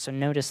temptation, so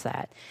notice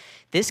that.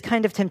 This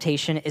kind of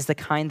temptation is the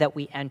kind that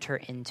we enter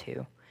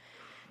into.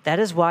 That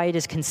is why it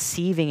is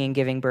conceiving and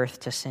giving birth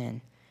to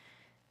sin.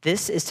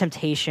 This is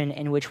temptation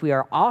in which we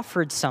are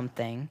offered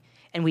something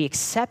and we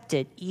accept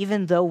it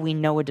even though we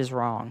know it is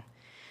wrong.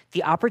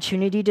 The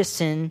opportunity to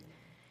sin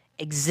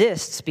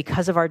exists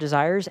because of our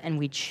desires, and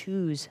we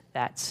choose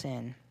that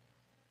sin.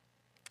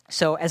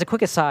 So, as a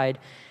quick aside,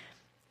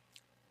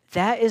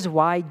 that is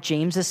why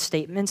James's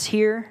statements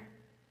here,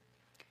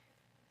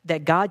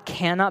 that God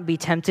cannot be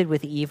tempted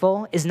with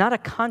evil, is not a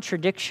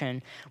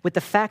contradiction with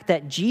the fact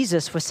that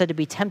Jesus was said to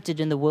be tempted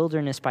in the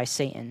wilderness by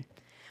Satan.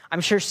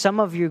 I'm sure some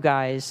of you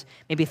guys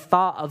maybe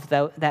thought of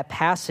that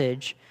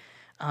passage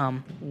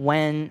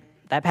when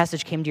that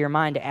passage came to your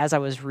mind as I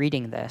was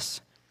reading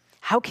this.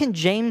 How can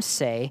James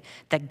say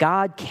that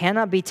God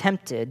cannot be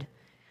tempted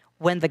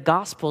when the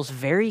Gospels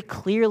very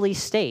clearly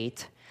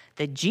state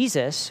that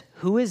Jesus,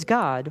 who is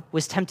God,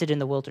 was tempted in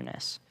the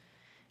wilderness?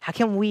 How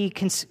can we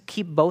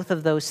keep both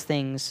of those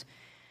things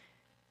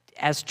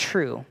as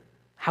true?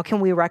 How can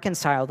we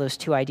reconcile those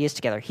two ideas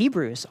together?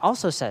 Hebrews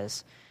also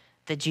says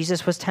that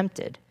Jesus was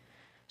tempted.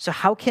 So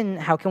how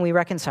can we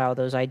reconcile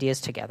those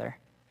ideas together?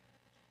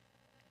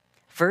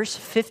 Verse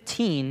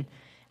 15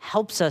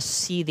 helps us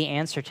see the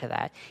answer to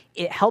that.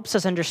 It helps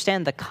us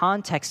understand the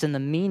context and the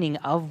meaning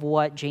of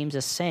what James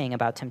is saying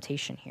about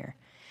temptation here.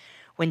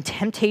 When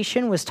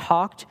temptation was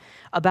talked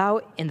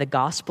about in the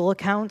gospel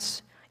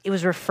accounts, it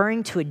was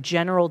referring to a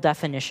general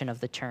definition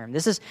of the term.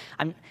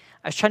 I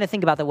was trying to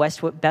think about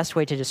the best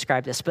way to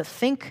describe this, but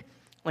think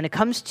when it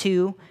comes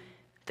to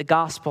the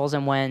Gospels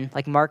and when,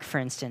 like Mark, for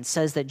instance,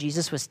 says that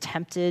Jesus was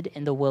tempted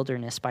in the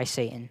wilderness by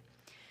Satan.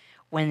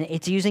 When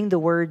it's using the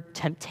word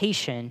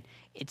temptation,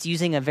 it's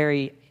using a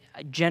very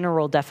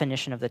general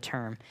definition of the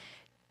term.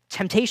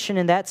 Temptation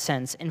in that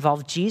sense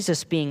involved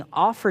Jesus being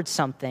offered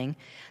something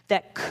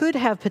that could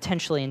have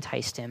potentially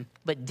enticed him,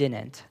 but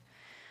didn't.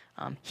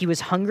 He was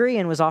hungry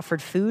and was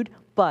offered food,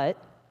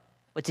 but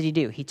what did he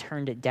do? He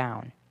turned it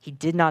down. He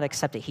did not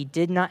accept it. He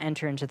did not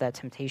enter into that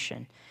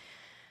temptation.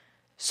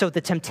 So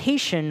the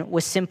temptation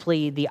was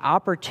simply the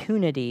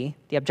opportunity,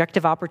 the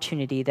objective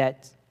opportunity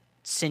that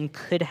sin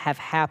could have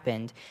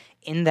happened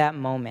in that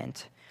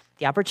moment.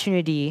 The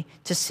opportunity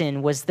to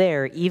sin was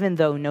there even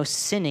though no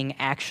sinning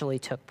actually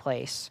took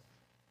place.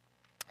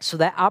 So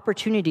that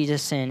opportunity to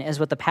sin is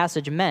what the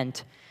passage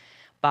meant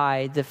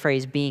by the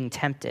phrase being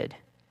tempted.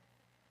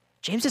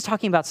 James is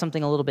talking about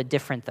something a little bit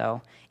different,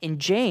 though. In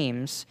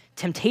James,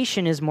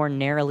 temptation is more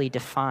narrowly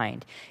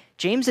defined.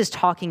 James is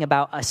talking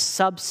about a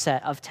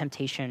subset of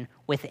temptation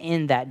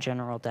within that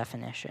general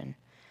definition.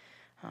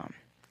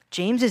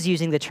 James is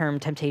using the term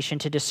temptation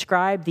to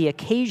describe the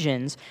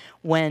occasions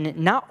when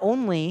not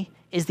only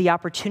is the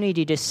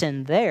opportunity to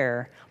sin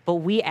there, but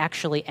we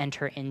actually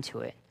enter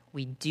into it.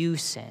 We do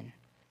sin.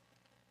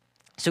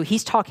 So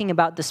he's talking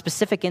about the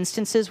specific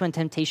instances when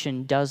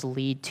temptation does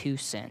lead to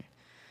sin.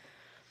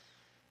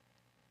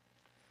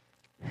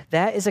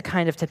 That is a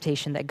kind of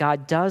temptation that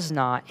God does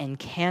not and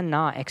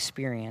cannot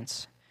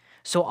experience.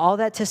 So all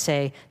that to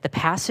say, the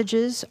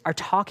passages are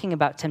talking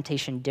about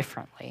temptation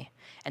differently,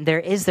 and there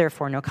is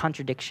therefore no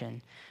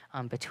contradiction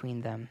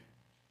between them.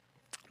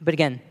 But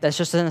again, that's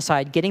just an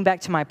aside. Getting back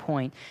to my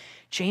point,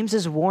 James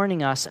is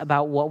warning us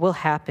about what will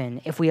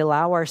happen if we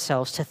allow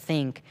ourselves to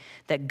think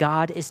that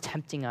God is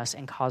tempting us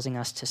and causing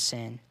us to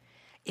sin.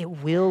 It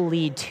will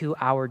lead to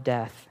our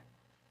death.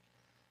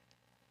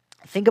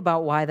 Think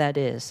about why that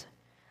is.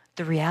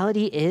 The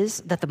reality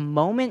is that the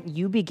moment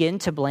you begin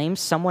to blame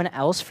someone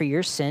else for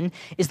your sin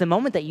is the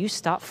moment that you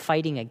stop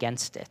fighting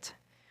against it.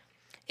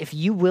 If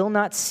you will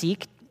not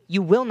seek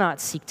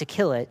to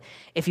kill it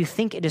if you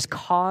think it is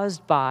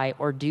caused by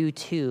or due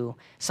to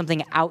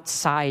something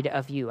outside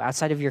of you,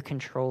 outside of your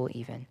control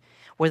even,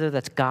 whether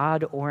that's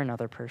God or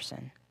another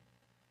person.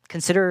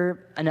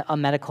 Consider a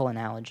medical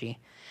analogy.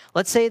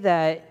 Let's say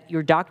that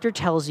your doctor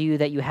tells you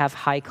that you have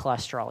high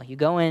cholesterol. You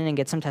go in and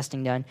get some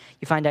testing done.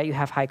 You find out you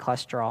have high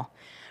cholesterol.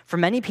 For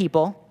many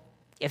people,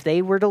 if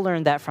they were to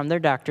learn that from their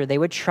doctor, they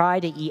would try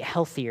to eat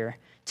healthier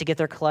to get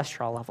their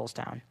cholesterol levels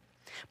down.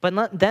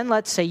 But then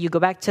let's say you go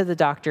back to the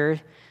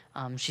doctor,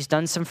 she's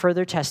done some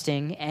further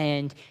testing,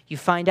 and you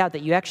find out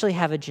that you actually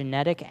have a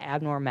genetic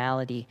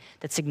abnormality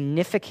that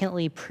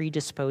significantly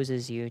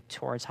predisposes you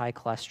towards high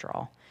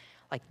cholesterol.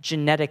 Like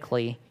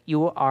genetically,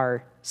 you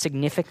are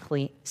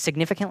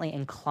significantly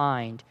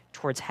inclined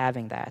towards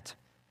having that.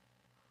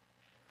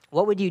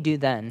 What would you do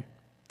then?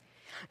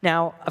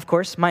 Now, of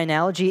course, my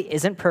analogy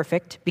isn't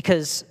perfect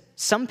because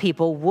some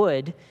people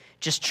would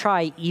just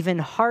try even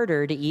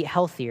harder to eat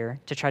healthier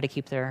to try to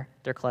keep their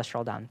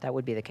cholesterol down. That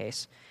would be the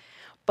case.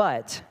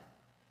 But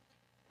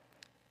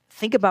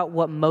think about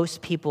what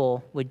most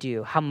people would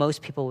do, how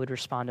most people would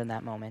respond in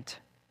that moment.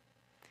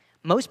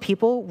 Most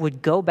people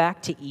would go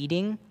back to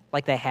eating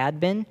like they had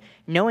been,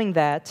 knowing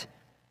that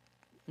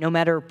no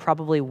matter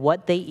probably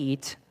what they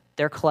eat,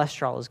 their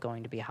cholesterol is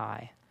going to be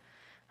high.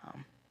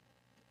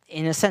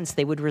 In a sense,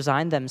 they would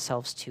resign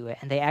themselves to it,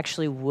 and they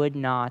actually would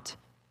not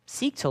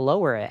seek to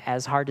lower it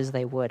as hard as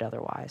they would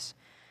otherwise.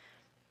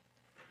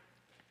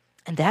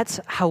 And that's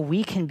how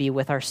we can be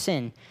with our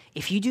sin.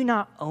 If you do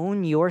not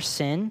own your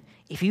sin,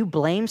 if you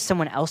blame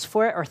someone else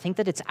for it or think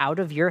that it's out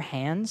of your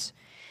hands,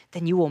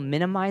 then you will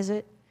minimize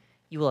it,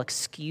 you will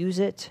excuse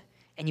it,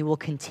 and you will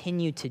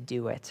continue to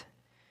do it.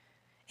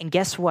 And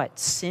guess what?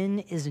 Sin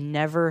is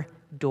never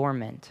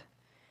dormant.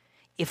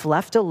 If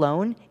left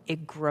alone,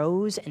 it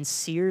grows and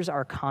sears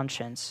our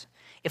conscience.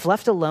 If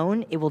left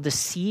alone, it will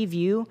deceive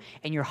you,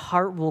 and your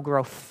heart will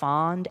grow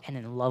fond and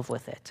in love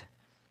with it.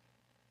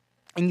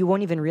 And you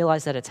won't even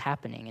realize that it's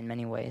happening in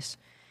many ways.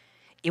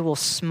 It will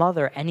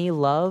smother any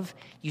love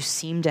you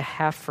seem to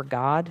have for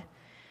God.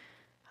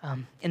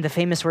 In the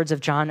famous words of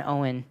John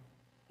Owen,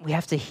 we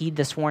have to heed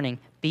this warning: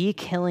 be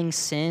killing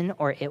sin,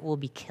 or it will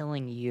be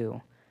killing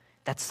you.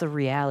 That's the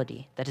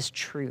reality. That is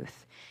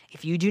truth.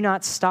 If you do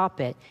not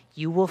stop it,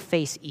 you will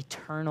face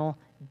eternal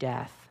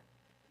death.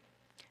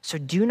 So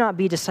do not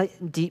be deceived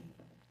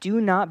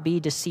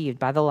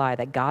by the lie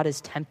that God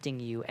is tempting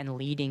you and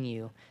leading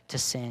you to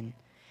sin.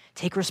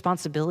 Take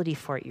responsibility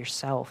for it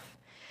yourself.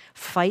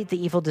 Fight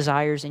the evil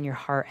desires in your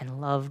heart and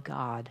love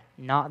God,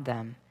 not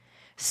them.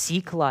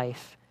 Seek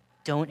life.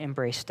 Don't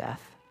embrace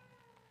death.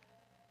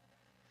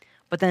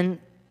 But then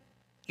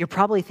you're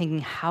probably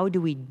thinking, how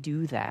do we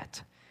do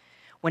that?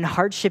 When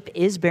hardship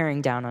is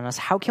bearing down on us,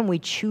 how can we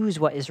choose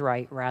what is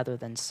right rather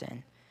than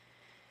sin?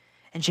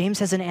 And James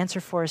has an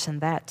answer for us in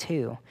that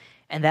too.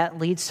 And that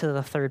leads to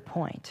the third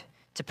point.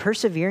 To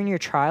persevere in your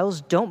trials,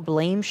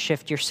 don't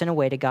shift your sin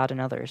away to God and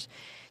others.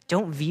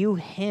 Don't view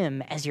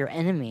him as your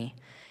enemy.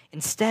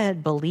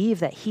 Instead, believe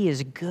that he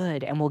is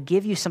good and will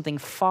give you something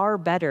far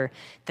better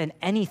than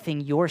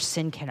anything your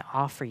sin can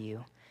offer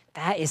you.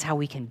 That is how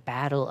we can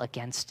battle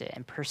against it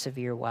and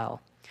persevere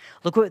well.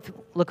 Look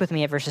with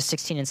me at verses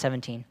 16 and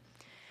 17.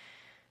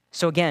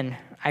 So again,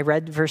 I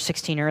read verse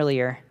 16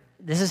 earlier.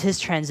 This is his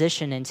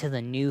transition into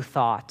the new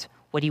thought,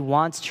 what he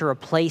wants to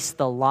replace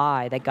the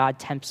lie that God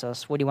tempts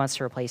us, what he wants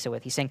to replace it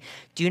with. He's saying,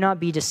 do not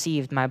be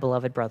deceived, my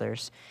beloved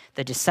brothers.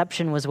 The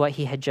deception was what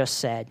he had just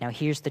said. Now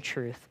here's the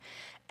truth.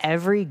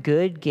 Every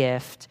good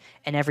gift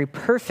and every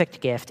perfect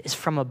gift is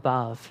from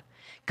above,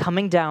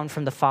 coming down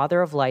from the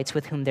Father of lights,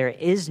 with whom there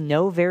is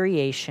no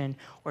variation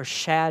or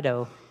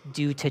shadow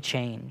due to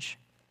change.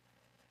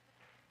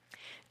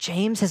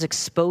 James has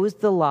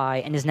exposed the lie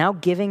and is now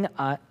giving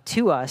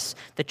to us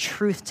the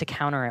truth to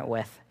counter it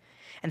with.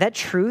 And that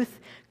truth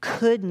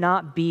could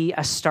not be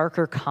a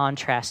starker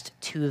contrast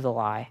to the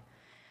lie.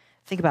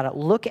 Think about it.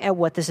 Look at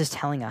what this is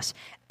telling us.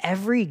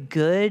 Every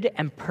good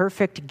and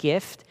perfect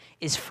gift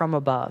is from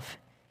above.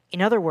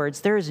 In other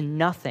words, there is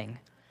nothing,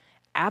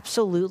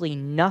 absolutely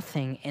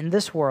nothing in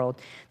this world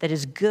that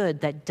is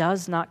good that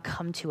does not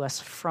come to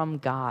us from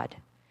God.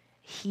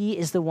 He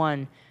is the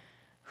one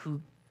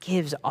who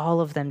gives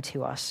all of them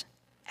to us.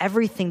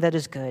 Everything that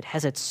is good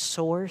has its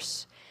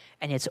source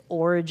and its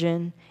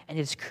origin and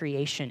its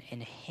creation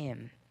in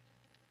him.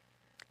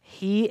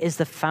 He is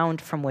the fount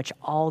from which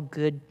all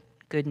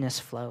goodness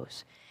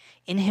flows.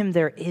 In him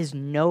there is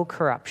no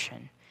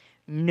corruption,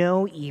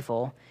 no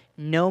evil,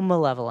 no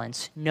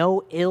malevolence,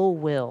 no ill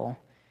will,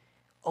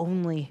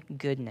 only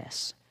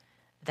goodness.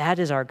 That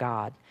is our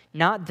God.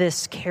 Not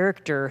this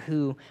character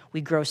who we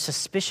grow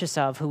suspicious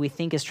of, who we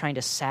think is trying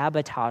to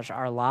sabotage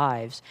our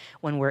lives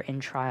when we're in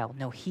trial.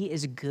 No, he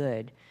is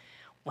good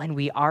when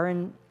we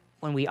aren't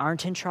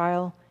in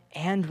trial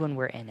and when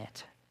we're in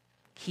it.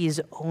 He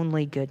is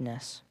only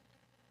goodness.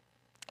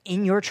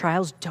 In your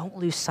trials, don't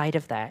lose sight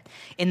of that.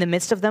 In the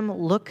midst of them,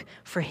 look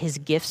for his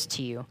gifts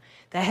to you.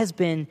 That has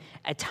been,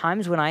 at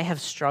times when I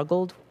have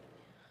struggled,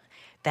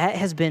 that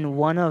has been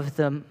one of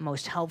the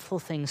most helpful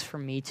things for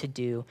me to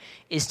do,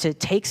 is to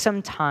take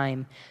some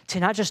time to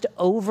not just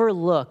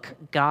overlook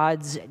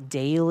God's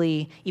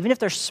daily, even if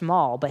they're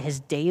small, but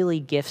his daily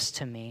gifts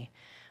to me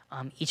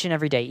each and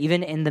every day,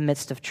 even in the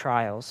midst of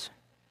trials.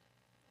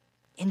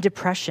 In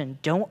depression,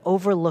 don't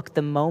overlook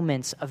the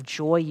moments of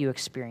joy you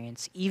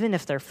experience, even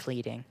if they're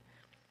fleeting.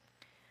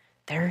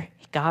 They're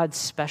God's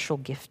special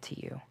gift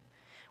to you.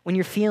 When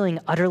you're feeling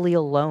utterly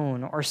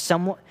alone, or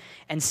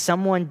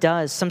someone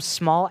does some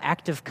small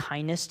act of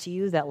kindness to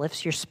you that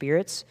lifts your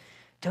spirits,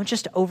 don't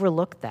just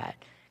overlook that.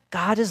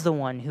 God is the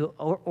one who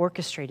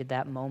orchestrated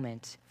that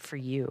moment for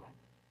you.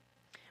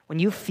 When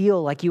you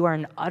feel like you are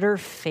an utter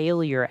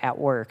failure at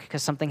work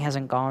because something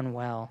hasn't gone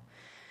well,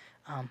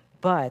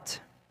 but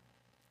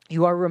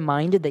you are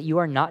reminded that you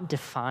are not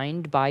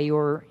defined by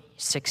your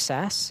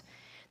success,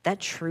 that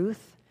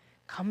truth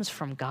comes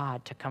from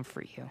God to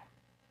comfort you.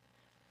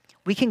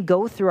 We can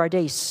go through our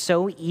days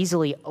so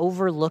easily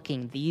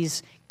overlooking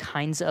these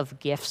kinds of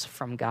gifts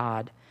from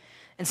God.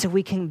 And so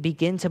we can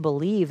begin to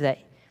believe that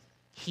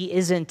he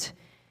isn't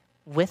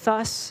with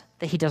us,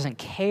 that he doesn't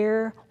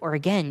care, or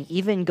again,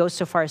 even goes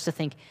so far as to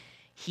think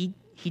he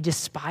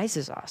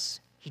despises us.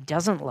 He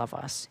doesn't love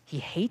us. He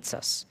hates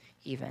us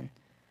even.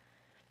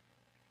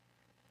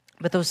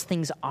 But those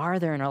things are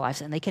there in our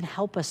lives, and they can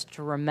help us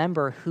to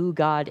remember who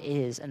God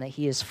is and that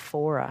he is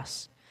for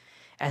us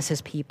as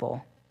his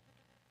people.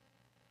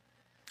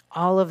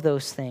 All of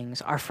those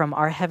things are from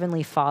our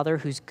Heavenly Father,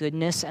 whose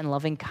goodness and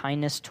loving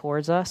kindness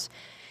towards us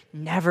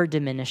never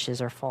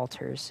diminishes or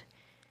falters.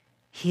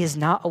 He is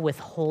not a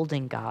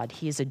withholding God.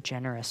 He is a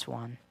generous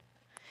one.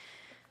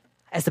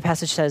 As the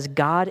passage says,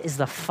 God is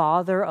the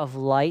Father of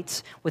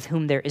lights, with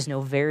whom there is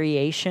no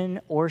variation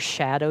or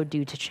shadow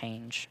due to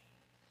change.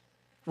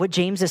 What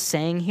James is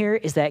saying here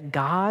is that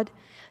God,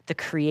 the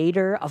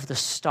creator of the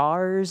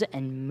stars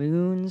and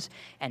moons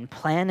and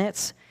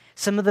planets,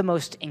 some of the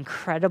most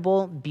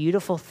incredible,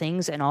 beautiful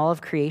things in all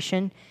of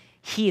creation,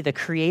 he, the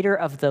creator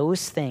of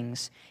those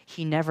things,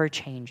 he never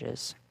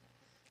changes.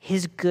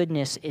 His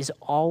goodness is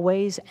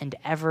always and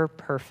ever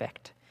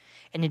perfect,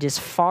 and it is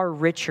far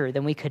richer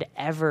than we could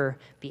ever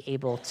be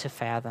able to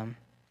fathom.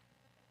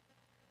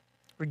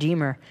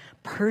 Redeemer,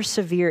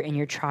 persevere in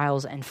your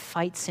trials and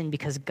fight sin,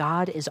 because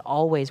God is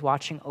always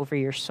watching over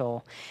your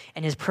soul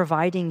and is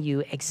providing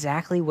you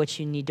exactly what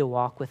you need to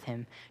walk with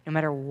him, no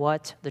matter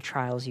what the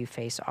trials you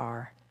face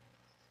are.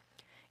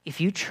 If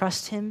you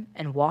trust him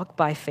and walk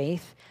by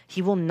faith,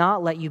 he will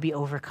not let you be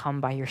overcome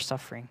by your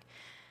suffering.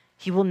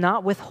 He will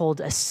not withhold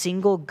a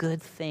single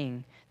good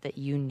thing that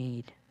you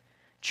need.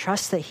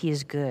 Trust that he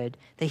is good,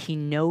 that he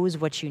knows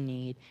what you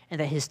need,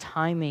 and that his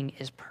timing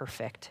is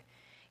perfect.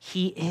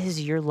 He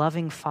is your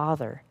loving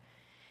Father.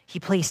 He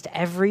placed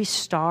every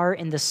star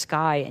in the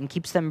sky and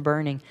keeps them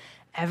burning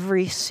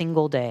every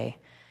single day.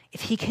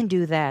 If he can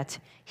do that,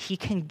 he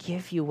can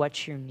give you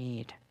what you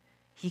need.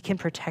 He can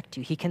protect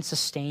you. He can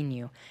sustain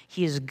you.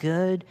 He is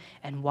good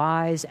and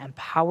wise and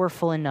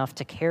powerful enough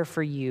to care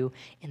for you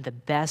in the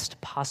best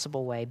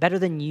possible way, better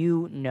than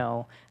you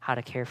know how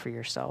to care for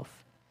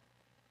yourself.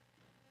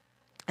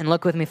 And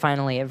look with me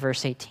finally at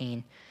verse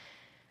 18.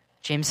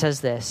 James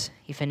says this.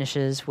 He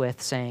finishes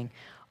with saying,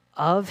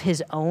 "Of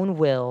his own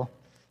will,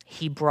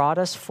 he brought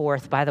us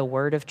forth by the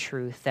word of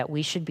truth, that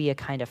we should be a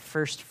kind of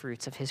first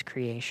fruits of his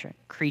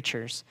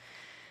creatures."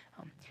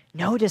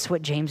 Notice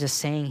what James is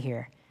saying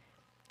here.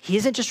 He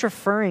isn't just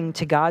referring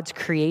to God's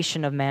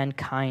creation of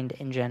mankind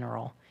in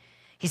general.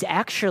 He's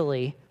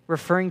actually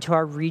referring to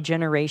our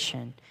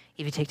regeneration,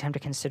 if you take time to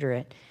consider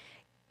it.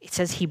 It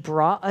says he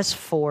brought us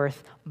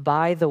forth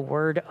by the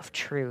word of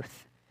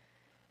truth.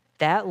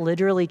 That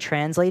literally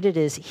translated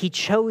is he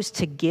chose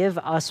to give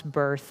us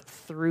birth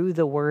through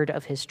the word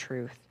of his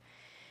truth.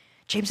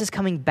 James is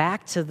coming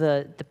back to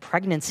the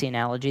pregnancy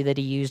analogy that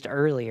he used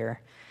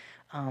earlier.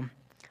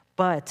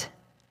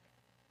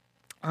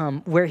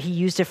 Where he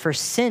used it for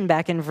sin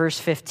back in verse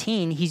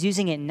 15, he's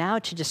using it now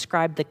to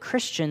describe the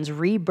Christian's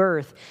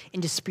rebirth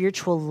into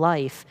spiritual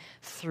life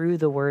through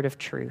the word of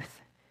truth.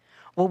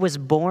 What was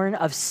born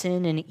of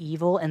sin and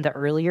evil in the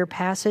earlier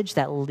passage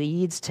that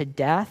leads to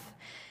death,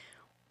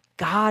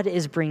 God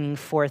is bringing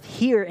forth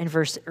here in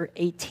verse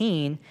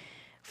 18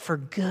 for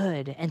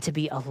good and to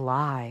be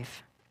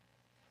alive.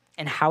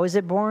 And how is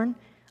it born?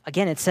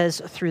 Again, it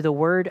says through the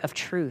word of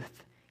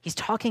truth. He's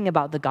talking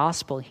about the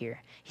gospel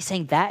here. He's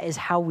saying that is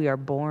how we are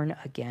born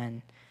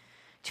again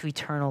to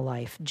eternal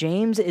life.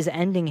 James is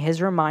ending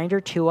his reminder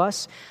to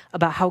us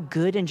about how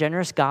good and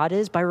generous God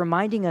is by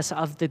reminding us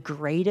of the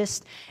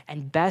greatest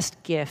and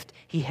best gift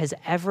he has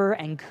ever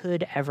and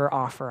could ever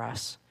offer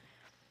us.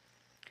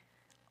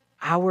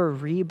 Our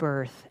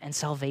rebirth and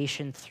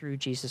salvation through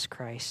Jesus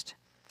Christ.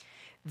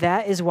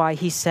 That is why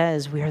he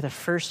says we are the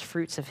first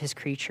fruits of his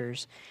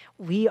creatures.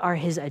 We are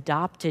his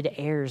adopted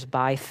heirs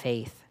by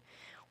faith.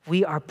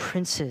 We are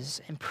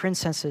princes and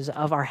princesses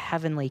of our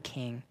heavenly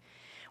King.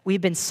 We've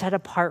been set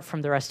apart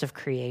from the rest of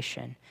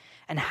creation.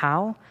 And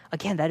how?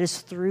 Again, that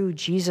is through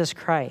Jesus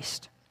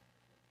Christ.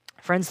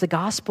 Friends, the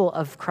gospel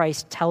of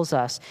Christ tells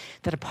us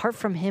that apart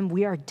from him,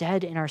 we are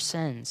dead in our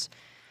sins.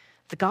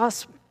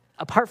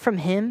 Apart from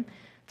him,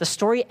 the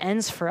story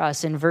ends for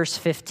us in verse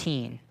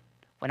 15.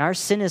 When our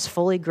sin is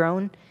fully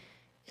grown,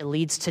 it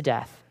leads to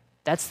death.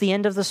 That's the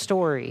end of the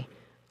story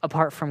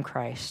apart from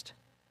Christ.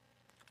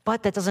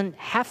 But that doesn't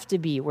have to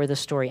be where the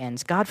story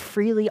ends. God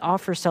freely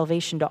offers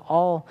salvation to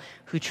all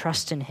who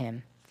trust in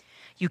him.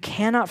 You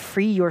cannot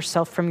free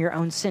yourself from your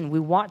own sin.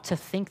 We want to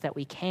think that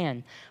we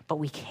can, but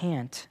we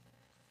can't.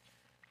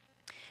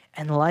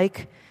 And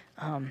like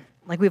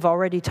we've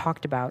already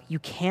talked about, you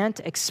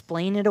can't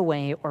explain it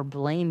away or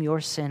blame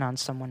your sin on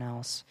someone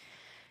else.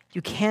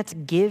 You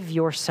can't give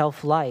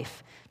yourself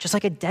life, just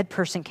like a dead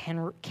person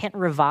can't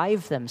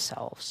revive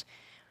themselves.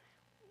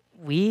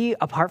 We,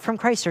 apart from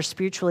Christ, are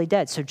spiritually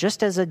dead. So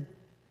just as an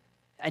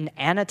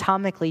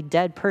anatomically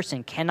dead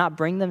person cannot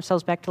bring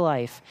themselves back to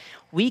life,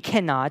 we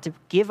cannot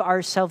give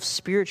ourselves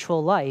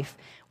spiritual life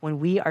when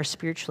we are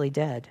spiritually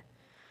dead.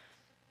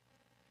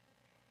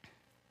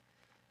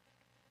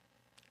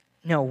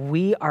 No,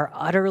 we are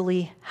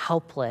utterly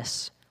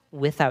helpless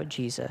without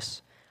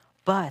Jesus.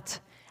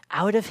 But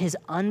Out of his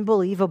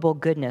unbelievable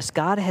goodness,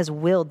 God has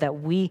willed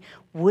that we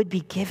would be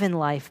given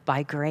life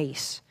by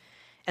grace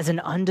as an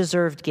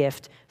undeserved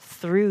gift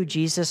through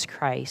Jesus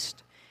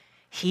Christ.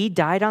 He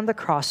died on the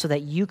cross so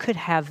that you could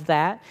have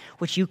that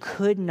which you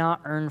could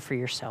not earn for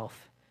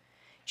yourself.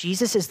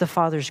 Jesus is the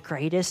Father's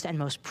greatest and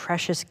most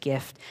precious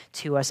gift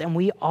to us, and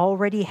we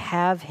already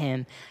have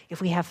him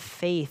if we have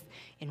faith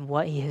in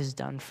what he has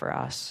done for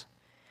us.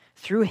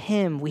 Through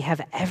him, we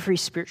have every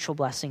spiritual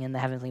blessing in the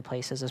heavenly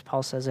places, as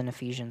Paul says in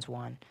Ephesians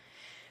 1.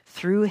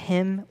 Through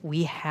him,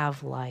 we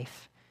have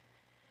life.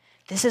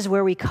 This is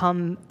where we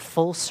come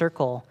full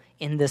circle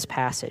in this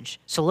passage.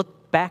 So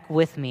look back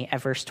with me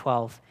at verse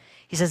 12.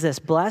 He says this,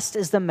 "Blessed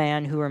is the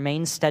man who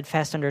remains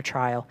steadfast under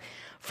trial,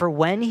 for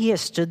when he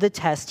has stood the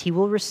test, he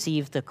will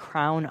receive the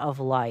crown of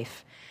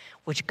life,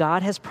 which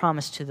God has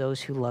promised to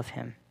those who love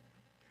him."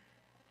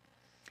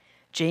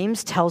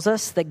 James tells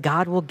us that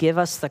God will give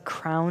us the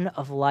crown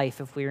of life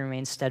if we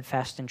remain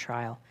steadfast in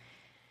trial.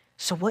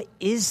 So what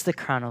is the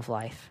crown of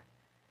life?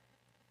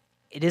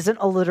 It isn't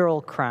a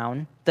literal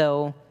crown,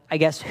 though I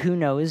guess who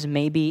knows,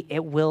 maybe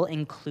it will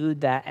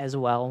include that as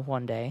well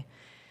one day.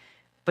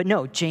 But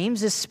no,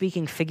 James is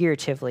speaking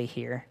figuratively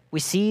here. We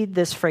see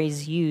this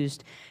phrase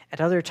used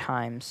at other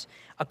times.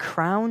 A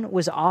crown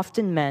was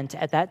often meant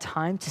at that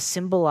time to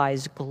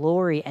symbolize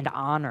glory and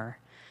honor.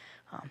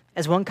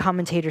 As one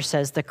commentator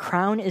says, the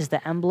crown is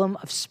the emblem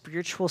of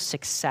spiritual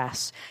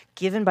success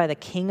given by the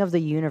King of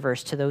the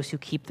universe to those who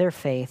keep their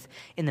faith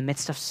in the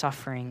midst of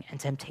suffering and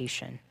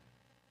temptation.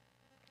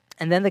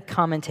 And then the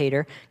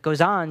commentator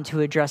goes on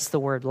to address the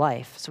word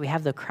life. So we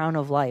have the crown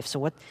of life. So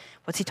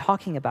what's he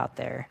talking about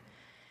there?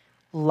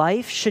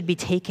 Life should be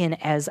taken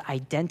as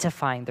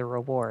identifying the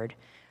reward.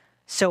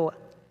 So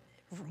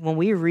when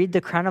we read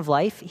the crown of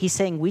life, he's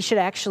saying we should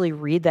actually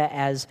read that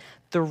as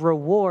the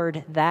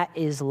reward that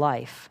is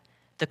life.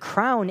 The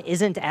crown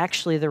isn't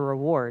actually the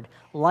reward.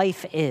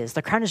 Life is.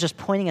 The crown is just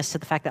pointing us to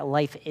the fact that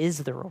life is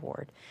the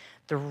reward.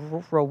 The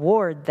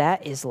reward,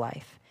 that is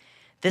life.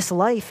 This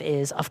life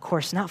is, of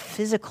course, not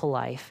physical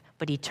life,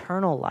 but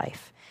eternal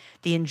life.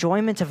 The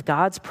enjoyment of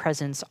God's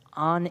presence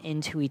on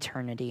into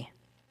eternity.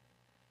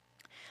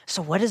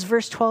 So what is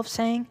verse 12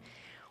 saying?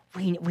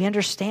 We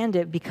understand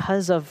it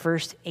because of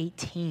verse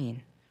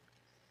 18.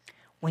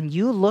 When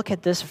you look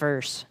at this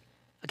verse,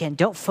 again,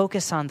 don't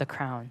focus on the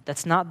crown.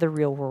 That's not the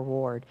real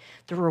reward.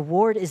 The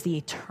reward is the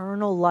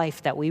eternal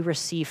life that we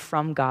receive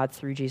from God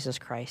through Jesus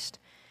Christ.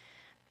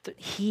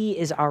 He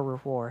is our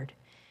reward.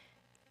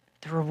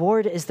 The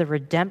reward is the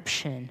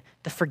redemption,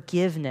 the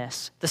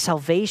forgiveness, the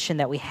salvation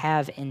that we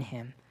have in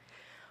him.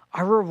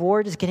 Our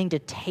reward is getting to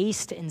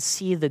taste and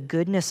see the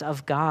goodness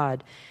of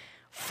God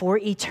for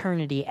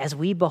eternity as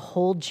we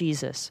behold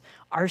Jesus,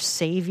 our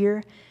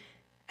Savior,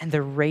 and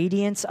the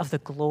radiance of the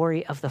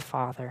glory of the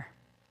Father.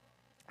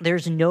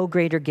 There's no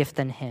greater gift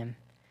than him.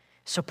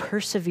 So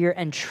persevere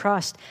and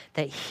trust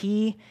that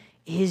he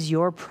is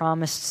your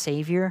promised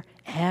Savior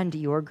and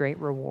your great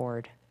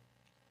reward.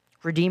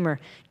 Redeemer,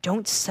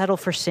 don't settle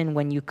for sin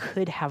when you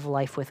could have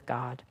life with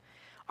God.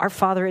 Our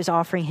Father is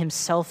offering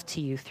himself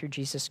to you through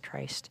Jesus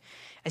Christ.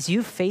 As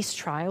you face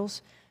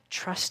trials,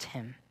 trust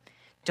him.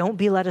 Don't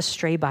be led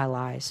astray by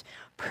lies.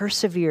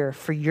 Persevere,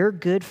 for your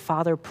good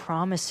Father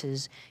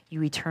promises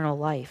you eternal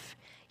life.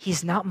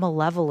 He's not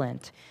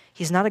malevolent.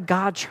 He's not a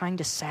God trying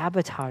to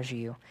sabotage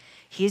you.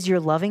 He is your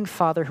loving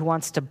Father who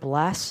wants to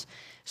bless,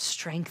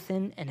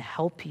 strengthen, and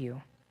help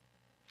you.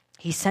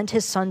 He sent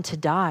his Son to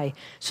die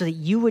so that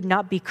you would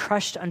not be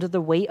crushed under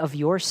the weight of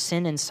your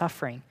sin and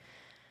suffering.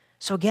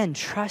 So again,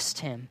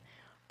 trust him,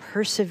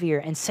 persevere,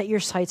 and set your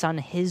sights on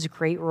his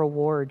great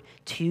reward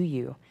to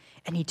you,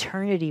 an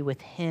eternity with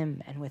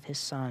him and with his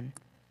Son.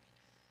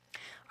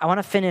 I want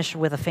to finish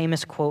with a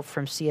famous quote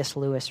from C.S.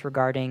 Lewis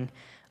regarding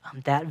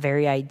that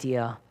very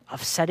idea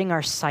of setting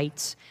our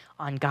sights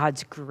on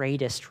God's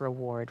greatest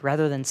reward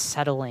rather than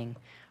settling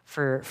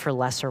for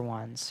lesser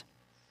ones.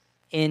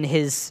 In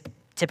his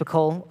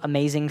typical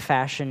amazing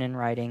fashion in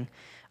writing,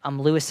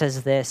 Lewis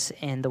says this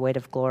in The Weight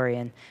of Glory.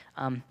 And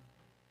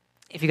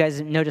if you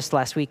guys noticed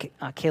last week,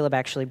 Caleb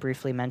actually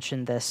briefly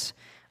mentioned this,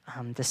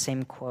 the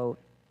same quote.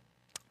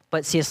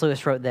 But C.S.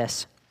 Lewis wrote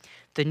this: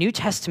 "The New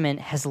Testament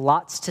has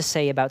lots to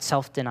say about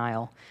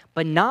self-denial,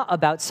 but not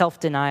about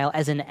self-denial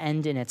as an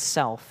end in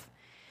itself.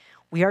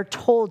 We are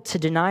told to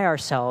deny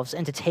ourselves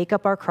and to take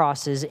up our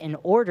crosses in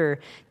order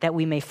that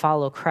we may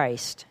follow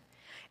Christ.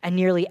 And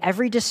nearly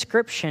every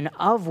description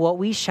of what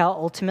we shall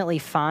ultimately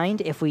find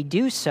if we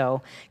do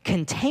so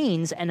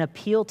contains an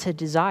appeal to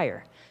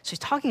desire." So he's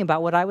talking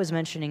about what I was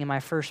mentioning in my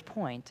first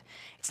point.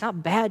 It's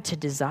not bad to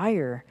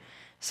desire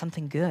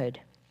something good.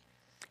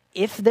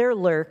 If there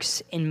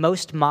lurks in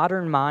most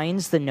modern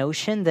minds the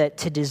notion that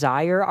to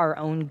desire our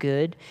own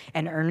good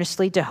and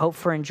earnestly to hope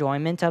for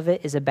enjoyment of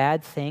it is a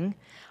bad thing,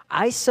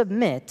 I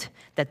submit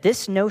that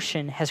this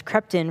notion has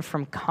crept in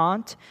from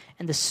Kant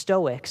and the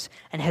Stoics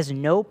and has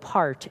no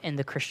part in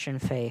the Christian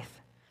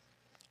faith.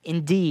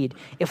 Indeed,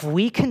 if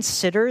we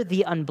consider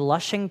the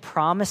unblushing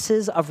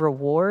promises of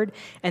reward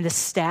and the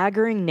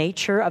staggering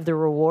nature of the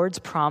rewards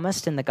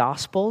promised in the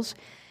Gospels,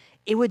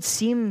 it would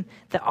seem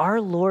that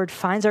our Lord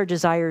finds our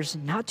desires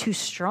not too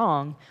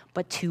strong,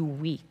 but too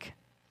weak.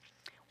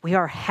 We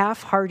are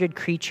half-hearted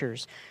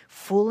creatures,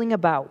 fooling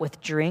about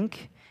with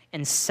drink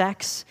and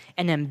sex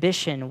and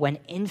ambition when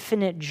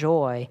infinite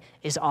joy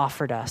is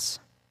offered us.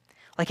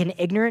 Like an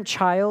ignorant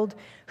child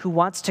who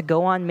wants to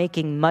go on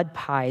making mud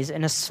pies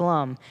in a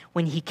slum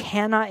when he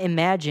cannot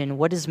imagine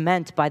what is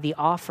meant by the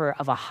offer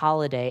of a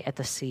holiday at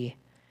the sea.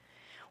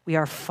 We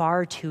are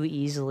far too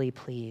easily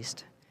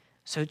pleased.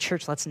 So,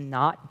 church, let's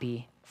not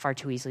be far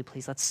too easily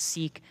pleased. Let's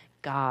seek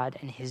God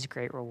and his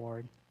great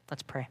reward.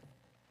 Let's pray.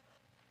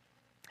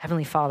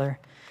 Heavenly Father,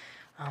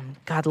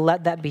 God,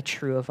 let that be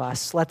true of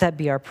us. Let that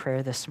be our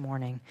prayer this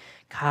morning.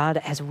 God,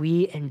 as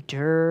we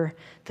endure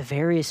the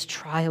various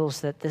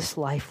trials that this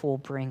life will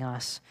bring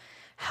us,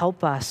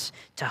 help us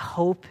to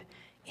hope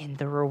in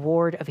the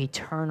reward of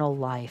eternal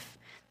life.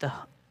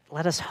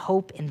 Let us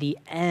hope in the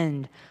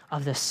end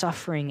of the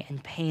suffering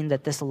and pain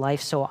that this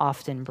life so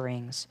often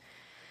brings.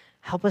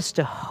 Help us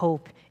to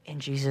hope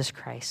in Jesus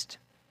Christ.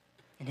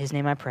 In his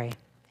name I pray,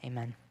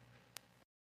 amen.